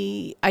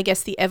I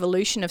guess the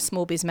evolution of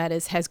Small Biz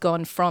Matters has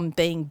gone from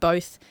being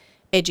both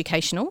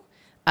educational,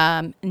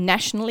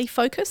 nationally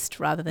focused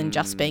rather than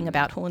just being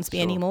about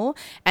Hornsby anymore,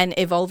 and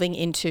evolving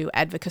into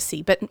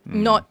advocacy, but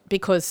not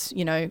because,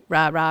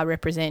 rah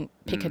represent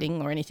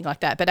picketing or anything like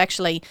that, but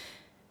actually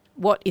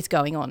what is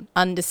going on,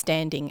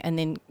 understanding and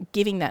then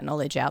giving that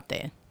knowledge out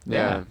there.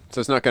 Yeah.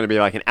 So it's not going to be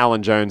like an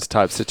Alan Jones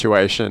type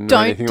situation or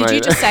anything Did like you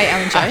that. just say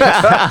Alan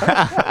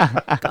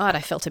Jones? God,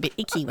 I felt a bit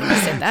icky when you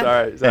said that.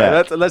 Sorry.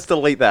 Yeah. Let's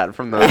delete that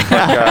from the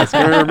podcast.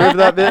 Can we remove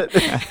that bit?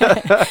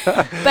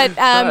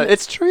 But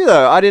It's true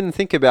though. I didn't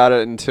think about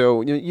it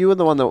until you were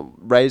the one that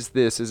raised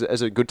this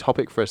as a good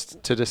topic for us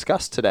to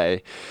discuss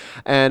today,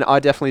 and I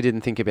definitely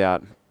didn't think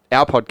about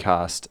our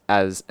podcast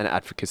as an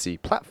advocacy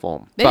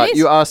platform. It But is.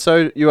 you are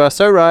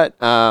so right.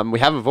 We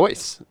have a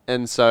voice,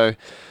 and so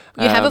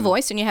you have a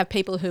voice and you have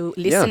people who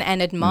listen Yeah.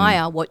 and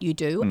admire what you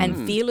do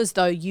and feel as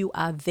though you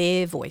are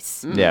their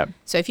voice. Yeah.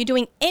 So if you're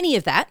doing any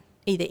of that,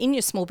 either in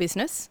your small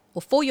business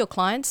or for your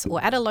clients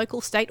or at a local,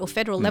 state or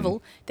federal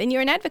level, then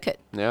you're an advocate.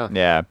 Yeah.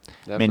 Yeah.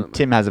 I mean, Definitely.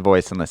 Tim has a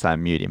voice unless I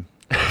mute him.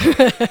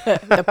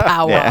 The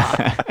power.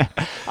 Yeah.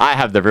 I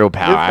have the real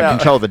power. With I power.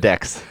 control the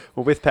decks.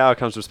 Well, with power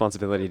comes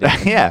responsibility.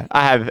 Dan. Yeah.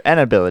 I have an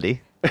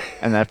ability,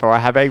 and therefore I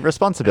have a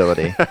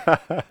responsibility.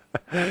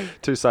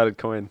 Two-sided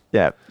coin.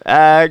 Yeah.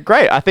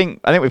 Great. I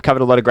think we've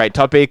covered a lot of great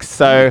topics.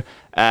 So,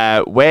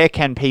 where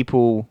can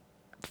people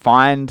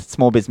find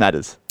Small Biz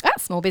Matters?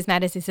 Small Biz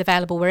Matters is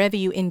available wherever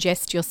you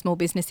ingest your small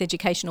business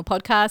educational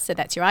podcast. So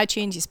that's your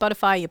iTunes, your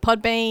Spotify, your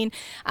Podbean.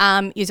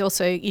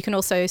 You can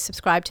also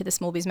subscribe to the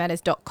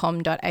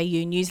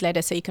smallbizmatters.com.au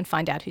newsletter so you can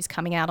find out who's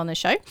coming out on the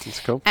show. That's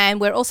cool. And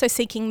we're also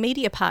seeking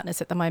media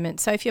partners at the moment.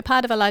 So if you're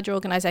part of a larger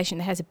organisation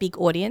that has a big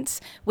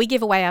audience, we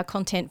give away our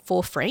content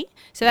for free.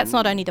 So that's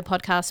not only the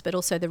podcast, but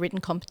also the written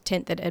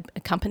content that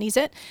accompanies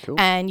it. Cool.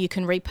 And you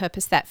can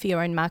repurpose that for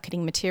your own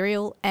marketing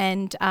material.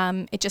 And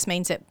it just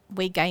means that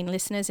we gain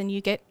listeners and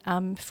you get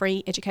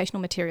free educational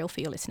material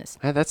for your listeners.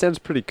 Hey, that sounds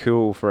pretty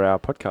cool for our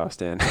podcast,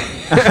 Dan.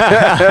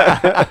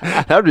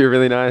 That would be a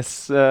really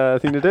nice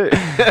thing to do.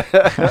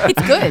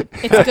 It's good.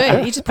 It's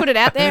good. You just put it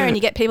out there and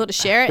you get people to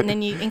share it and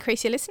then you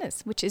increase your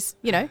listeners, which is,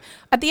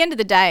 at the end of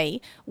the day,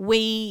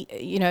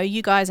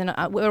 you guys and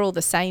we're all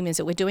the same, is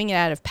that we're doing it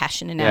out of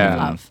passion and out of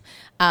love.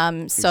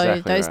 So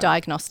Exactly those right.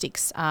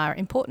 diagnostics are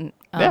important.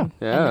 Yeah. And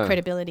the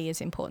credibility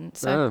is important.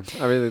 So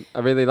I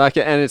really like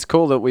it, and it's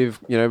cool that we've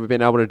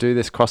been able to do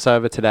this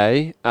crossover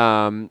today.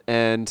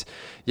 And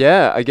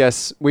yeah, I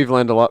guess we've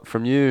learned a lot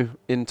from you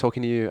in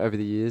talking to you over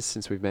the years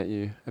since we've met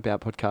you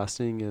about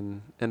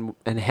podcasting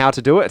and how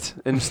to do it,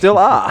 and still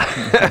are.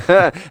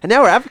 And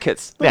now we're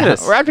advocates. Look at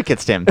us. We're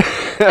advocates, Tim.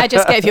 I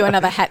just gave you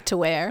another hat to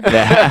wear.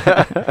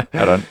 Yeah.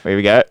 Hold on. Here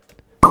we go.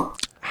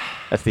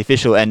 That's the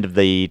official end of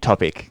the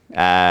topic.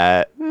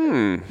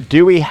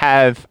 Do we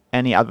have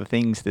any other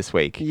things this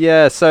week?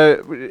 Yeah.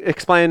 So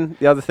explain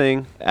the other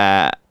thing.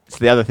 So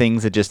the other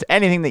things are just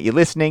anything that you're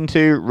listening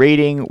to,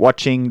 reading,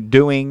 watching,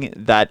 doing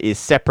that is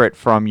separate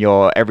from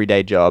your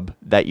everyday job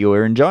that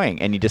you're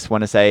enjoying. And you just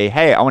want to say,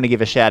 hey, I want to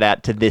give a shout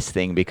out to this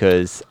thing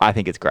because I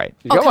think it's great.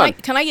 You got one.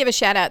 Can I give a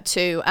shout out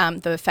to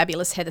the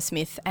fabulous Heather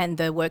Smith and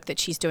the work that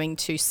she's doing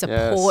to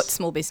support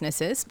small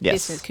businesses,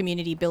 business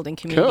community, building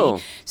community.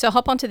 Cool. So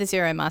hop onto the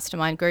Xero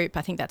Mastermind group.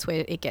 I think that's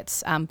where it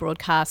gets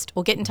broadcast,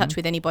 or get in touch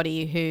with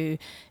anybody who,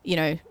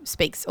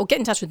 speaks, or get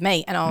in touch with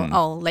me and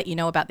I'll let you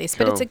know about this.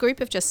 Cool. But it's a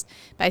group of just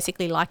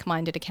basically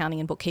like-minded accounting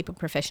and bookkeeper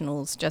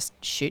professionals just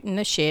shooting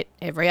the shit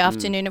every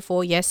afternoon at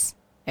 4. Yes,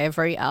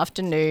 every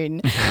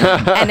afternoon.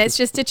 And it's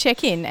just a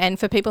check-in. And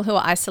for people who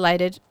are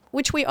isolated,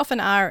 which we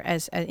often are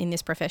as in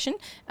this profession,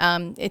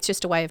 it's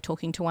just a way of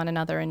talking to one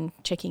another and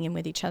checking in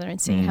with each other and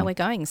seeing how we're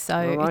going.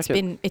 So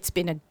it's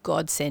been a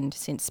godsend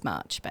since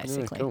March,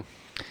 basically. Yeah, cool.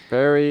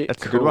 Very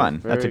That's cool. a good one.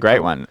 Very That's a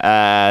great cool.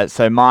 one.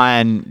 So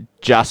mine,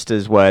 just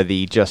as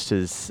worthy, just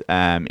as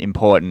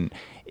important,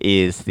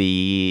 is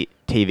the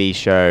TV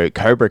show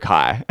Cobra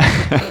Kai.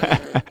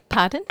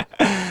 Pardon?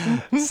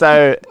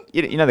 So,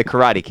 you know the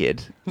Karate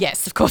Kid?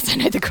 Yes, of course I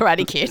know the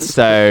Karate Kid.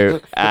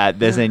 So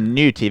there's a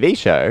new TV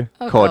show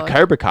called God.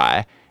 Cobra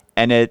Kai,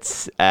 and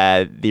it's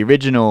the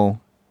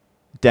original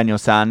Daniel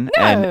San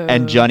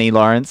and Johnny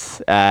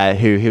Lawrence,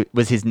 who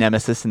was his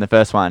nemesis in the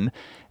first one,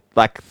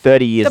 like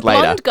 30 years The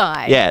later. blonde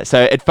guy. Yeah,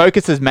 so it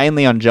focuses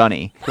mainly on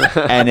Johnny,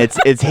 and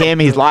it's him.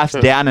 His life's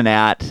down and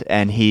out,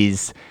 and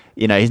he's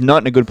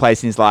not in a good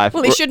place in his life.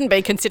 Well, he shouldn't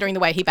be, considering the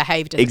way he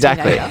behaved as a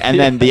Exactly. teenager. And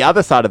then the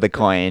other side of the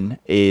coin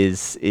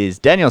is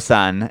Daniel's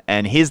son,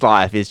 and his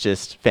life is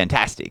just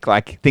fantastic.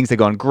 Like, things are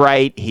going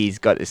great. He's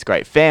got this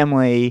great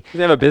family. Does he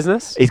have a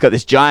business? He's got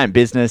this giant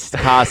business,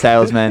 car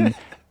salesman,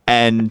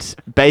 and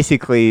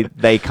basically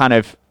they kind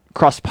of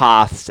cross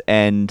paths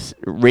and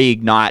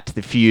reignite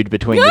the feud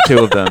between the two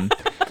of them.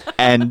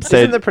 And so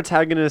Isn't the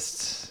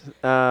protagonist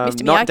not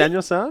Miyagi?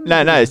 Daniel-san?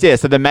 no,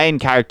 so the main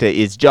character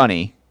is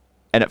Johnny,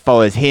 and it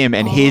follows him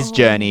and his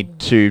journey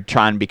to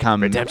try and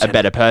become Redemption. a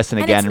better person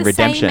And again, it's the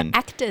redemption. same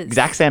actors.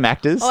 Exact same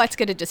actors. Oh, it's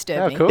going to disturb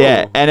Oh, me. cool.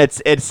 Yeah, and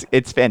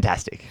it's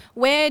fantastic.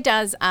 Where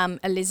does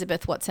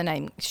Elizabeth, what's her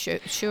name?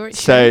 Sure.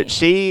 So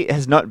she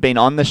has not been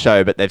on the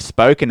show, but they've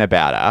spoken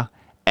about her,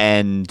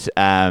 and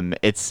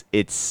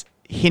it's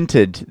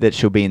hinted that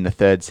she'll be in the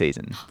 3rd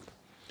season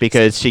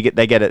because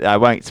they get it. I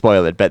won't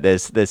spoil it, but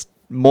there's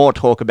more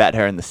talk about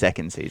her in the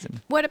 2nd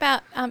season. What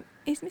about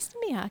is Mr.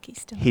 Miyagi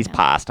still? He's around?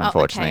 passed, Oh,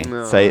 unfortunately.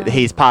 okay. So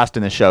he's passed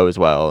in the show as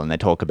well, and they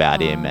talk about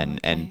him,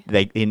 and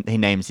okay. he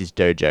names his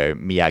dojo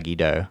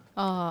Miyagi-Do.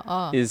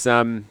 Oh. Is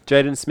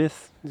Jaden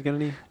Smith got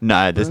any?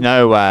 No, there's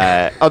no.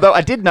 Although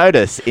I did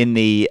notice in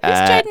the Who's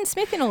Jaden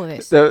Smith in all of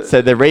this? So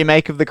so the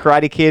remake of the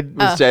Karate Kid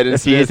was Jaden a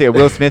few years Smith. ago,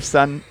 Will Smith's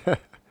son.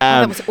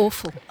 That was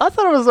awful. I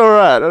thought it was all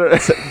right.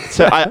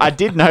 So I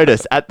did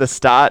notice at the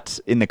start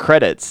in the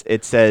credits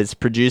it says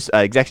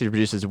executive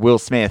producers Will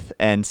Smith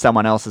and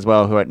someone else as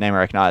well who name I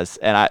recognize,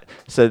 and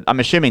so I'm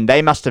assuming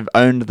they must have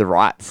owned the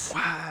rights.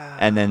 Wow.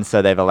 And then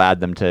so they've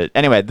allowed them to.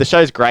 Anyway, the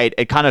show's great.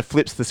 It kind of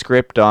flips the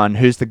script on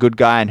who's the good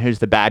guy and who's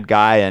the bad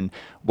guy and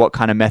what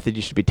kind of method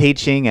you should be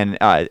teaching, and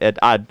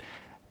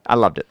I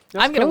loved it.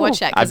 I'm going to watch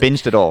that. I 'cause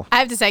binged it all. I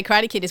have to say,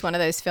 Karate Kid is one of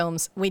those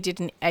films. We did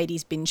an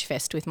 80s binge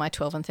fest with my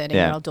 12 and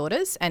 13-year-old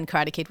daughters, and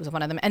Karate Kid was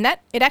one of them. And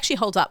it actually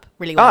holds up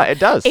really well. Oh, it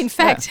does. In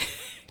fact,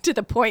 to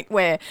the point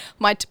where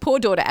my poor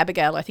daughter,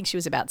 Abigail, I think she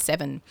was about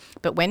 7,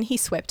 but when he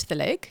swept the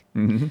leg,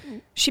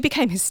 she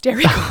became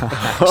hysterical.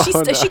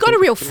 She got a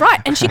real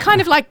fright, and she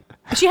kind of like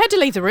She had to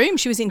leave the room.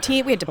 She was in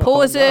tears. We had to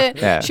pause it.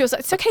 Yeah. She was like,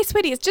 "It's okay,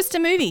 sweetie. It's just a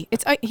movie.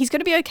 He's going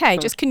to be okay.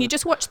 Can you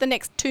just watch the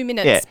next 2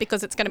 minutes Yeah.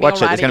 because it's going to be Watch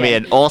all it. right It's going to be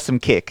again." an awesome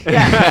kick.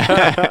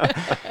 Yeah.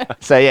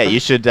 So yeah, you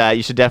should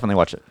definitely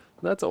watch it.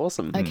 That's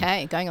awesome.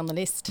 Okay, going on the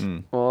list.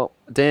 Well,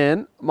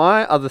 Dan,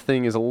 my other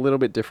thing is a little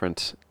bit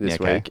different this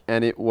Yeah, okay. week,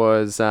 and it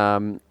was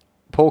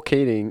Paul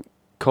Keating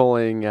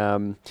calling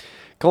the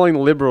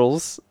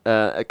Liberals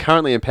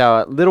currently in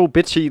power little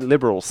bitchy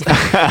Liberals.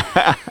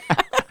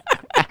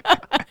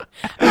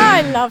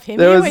 I love him. He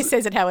There was- always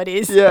says it how it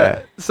is.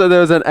 Yeah. So there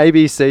was an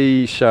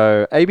ABC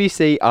show,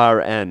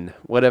 ABCRN,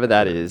 whatever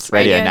that is.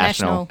 Radio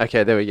National.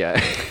 Okay, there we go.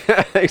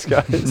 Thanks,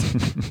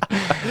 guys.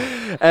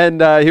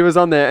 And he was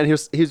on there, and he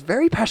was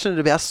very passionate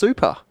about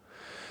super.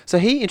 So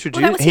he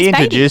introduced. Well, that was He his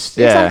baby. introduced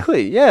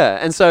Exactly. Yeah.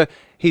 And so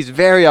he's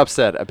very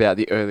upset about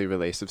the early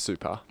release of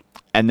super.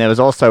 and there was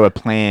also a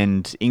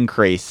planned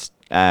increase,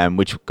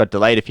 which got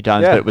delayed a few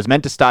times, Yeah. but it was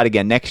meant to start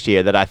again next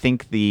year. That I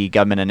think the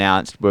government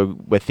announced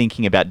we're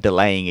thinking about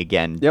delaying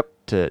again. Yep.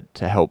 To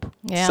help.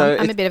 Yeah, So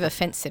I'm a it- bit of a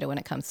fence sitter when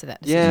it comes to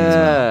that decision as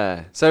well.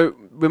 Yeah. So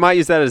we might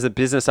use that as a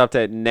business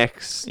update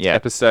next Yeah.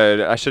 episode.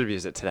 I should have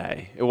used it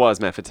today. It was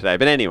meant for today.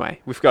 But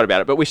anyway, we forgot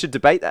about it. But we should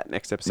debate that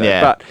next episode.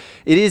 Yeah. But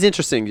it is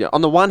interesting. Yeah,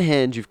 on the one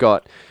hand, you've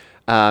got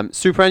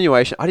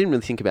superannuation. I didn't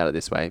really think about it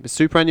this way, but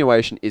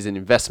superannuation is an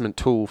investment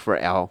tool for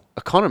our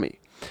economy.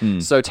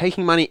 So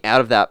taking money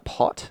out of that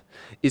pot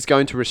is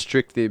going to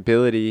restrict the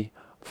ability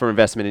for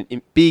investment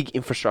in big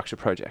infrastructure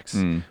projects,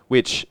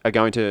 which are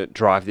going to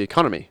drive the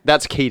economy.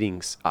 That's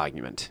Keating's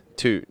argument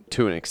to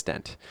an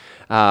extent.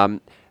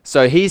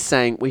 So he's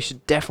saying we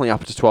should definitely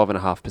up it to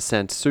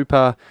 12.5%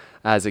 super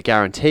as a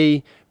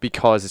guarantee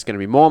because it's going to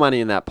be more money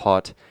in that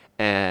pot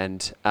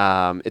and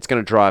it's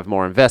going to drive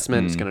more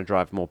investment. It's going to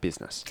drive more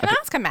business. Can I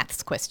ask a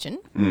maths question?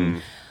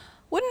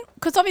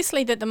 Because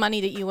obviously the money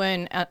that you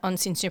earn on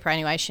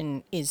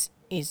superannuation is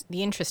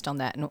the interest on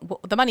that, and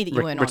the money that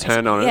you earn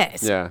return on it.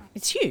 Yes, Yeah.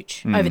 it's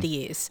huge over the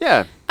years.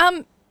 Yeah.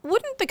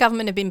 Wouldn't the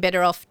government have been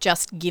better off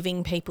just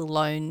giving people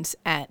loans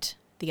at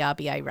the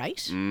RBA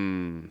rate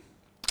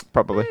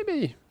Probably.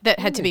 Maybe. that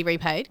had to be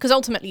repaid? Because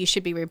ultimately you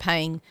should be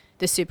repaying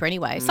the super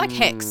anyway. It's like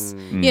HEX.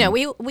 You know,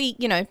 we back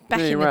Yeah,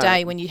 in you're the right.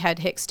 day when you had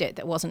HEX debt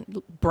that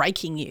wasn't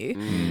breaking you,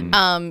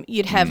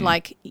 you'd have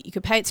like you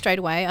could pay it straight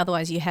away.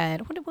 Otherwise, you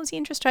had what was the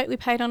interest rate we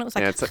paid on it? It was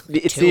like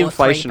It's 2 the or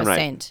inflation 3%.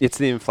 rate. It's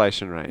the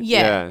inflation rate.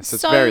 Yeah, So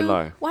it's very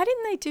low. Why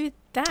didn't they do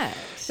that?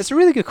 It's a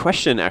really good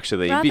question,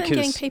 actually, Rather than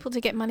getting because people to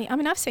get money. I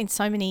mean, I've seen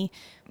so many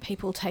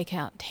people take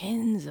out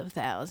tens of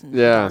thousands.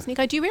 Yeah. Of dollars. And you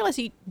go, do you realise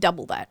you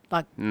double that?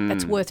 Like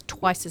that's worth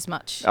twice as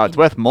much. Oh, it's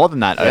worth more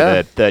than that Yeah.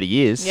 over 30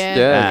 years.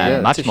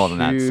 Yeah. Much it's a more than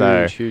that.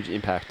 So huge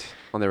impact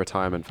on their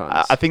retirement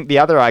funds. I think the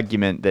other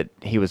argument that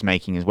he was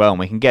making as well, and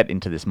we can get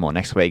into this more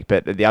next week,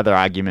 but the other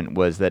argument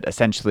was that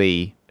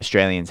essentially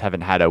Australians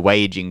haven't had a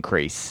wage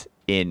increase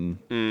in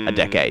a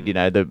decade. You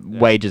know, the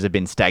wages have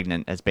been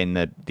stagnant has been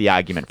the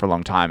argument for a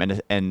long time.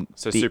 And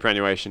so the,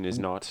 superannuation is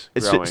not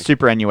it's growing.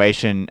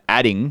 superannuation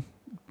adding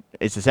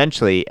is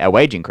essentially a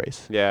wage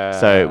increase. Yeah.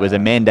 So it was a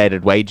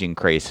mandated wage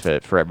increase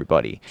for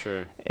everybody.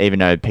 True. Even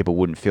though people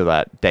wouldn't feel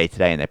that day to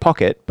day in their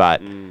pocket.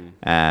 But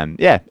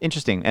yeah,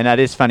 interesting. And that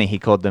is funny. He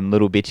called them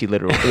little bitchy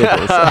liberals.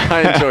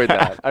 I enjoyed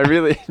that. I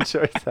really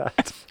enjoyed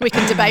that. We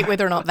can debate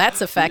whether or not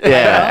that's a fact.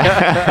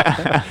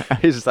 Yeah.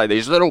 He's just like,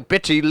 these little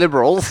bitchy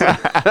liberals.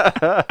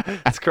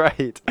 It's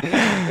great.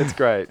 It's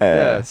great.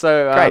 Yeah.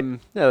 So, great.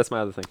 yeah, that's my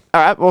other thing.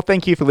 All right. Well,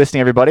 thank you for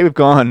listening, everybody. We've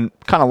gone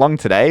kind of long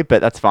today,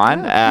 but that's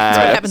fine. That's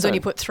what Right. happens when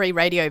you put 3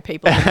 radio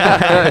people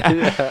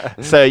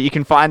in. So you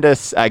can find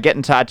us, get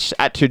in touch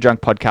at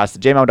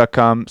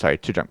twodrunkpodcast@gmail.com. Sorry,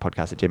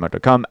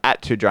 twodrunkpodcast@gmail.com,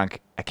 at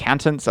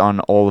twodrunkaccountants on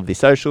all of the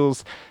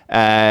socials.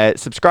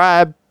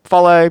 Subscribe,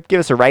 follow, give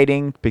us a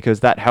rating because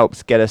that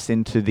helps get us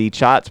into the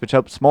charts, which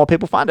helps more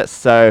people find us.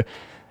 So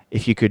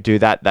if you could do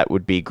that, that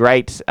would be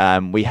great.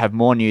 We have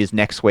more news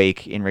next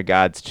week in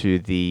regards to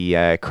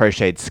the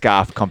crocheted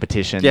scarf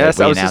competition Yes,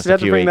 that I we was just announced a about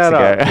to few bring weeks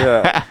that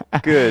ago. up. Yeah.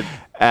 Good.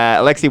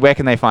 Alexi, where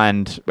can they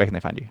find you?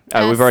 We've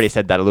Yes. already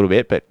said that a little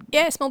bit, but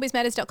Yeah,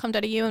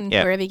 smallbizmatters.com.au and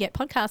Yeah. wherever you get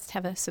podcasts,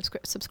 have a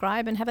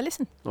subscribe and have a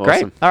listen. Awesome.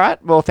 great. All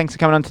right. Well, thanks for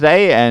coming on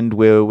today, and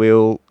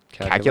we'll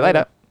calculate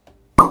it.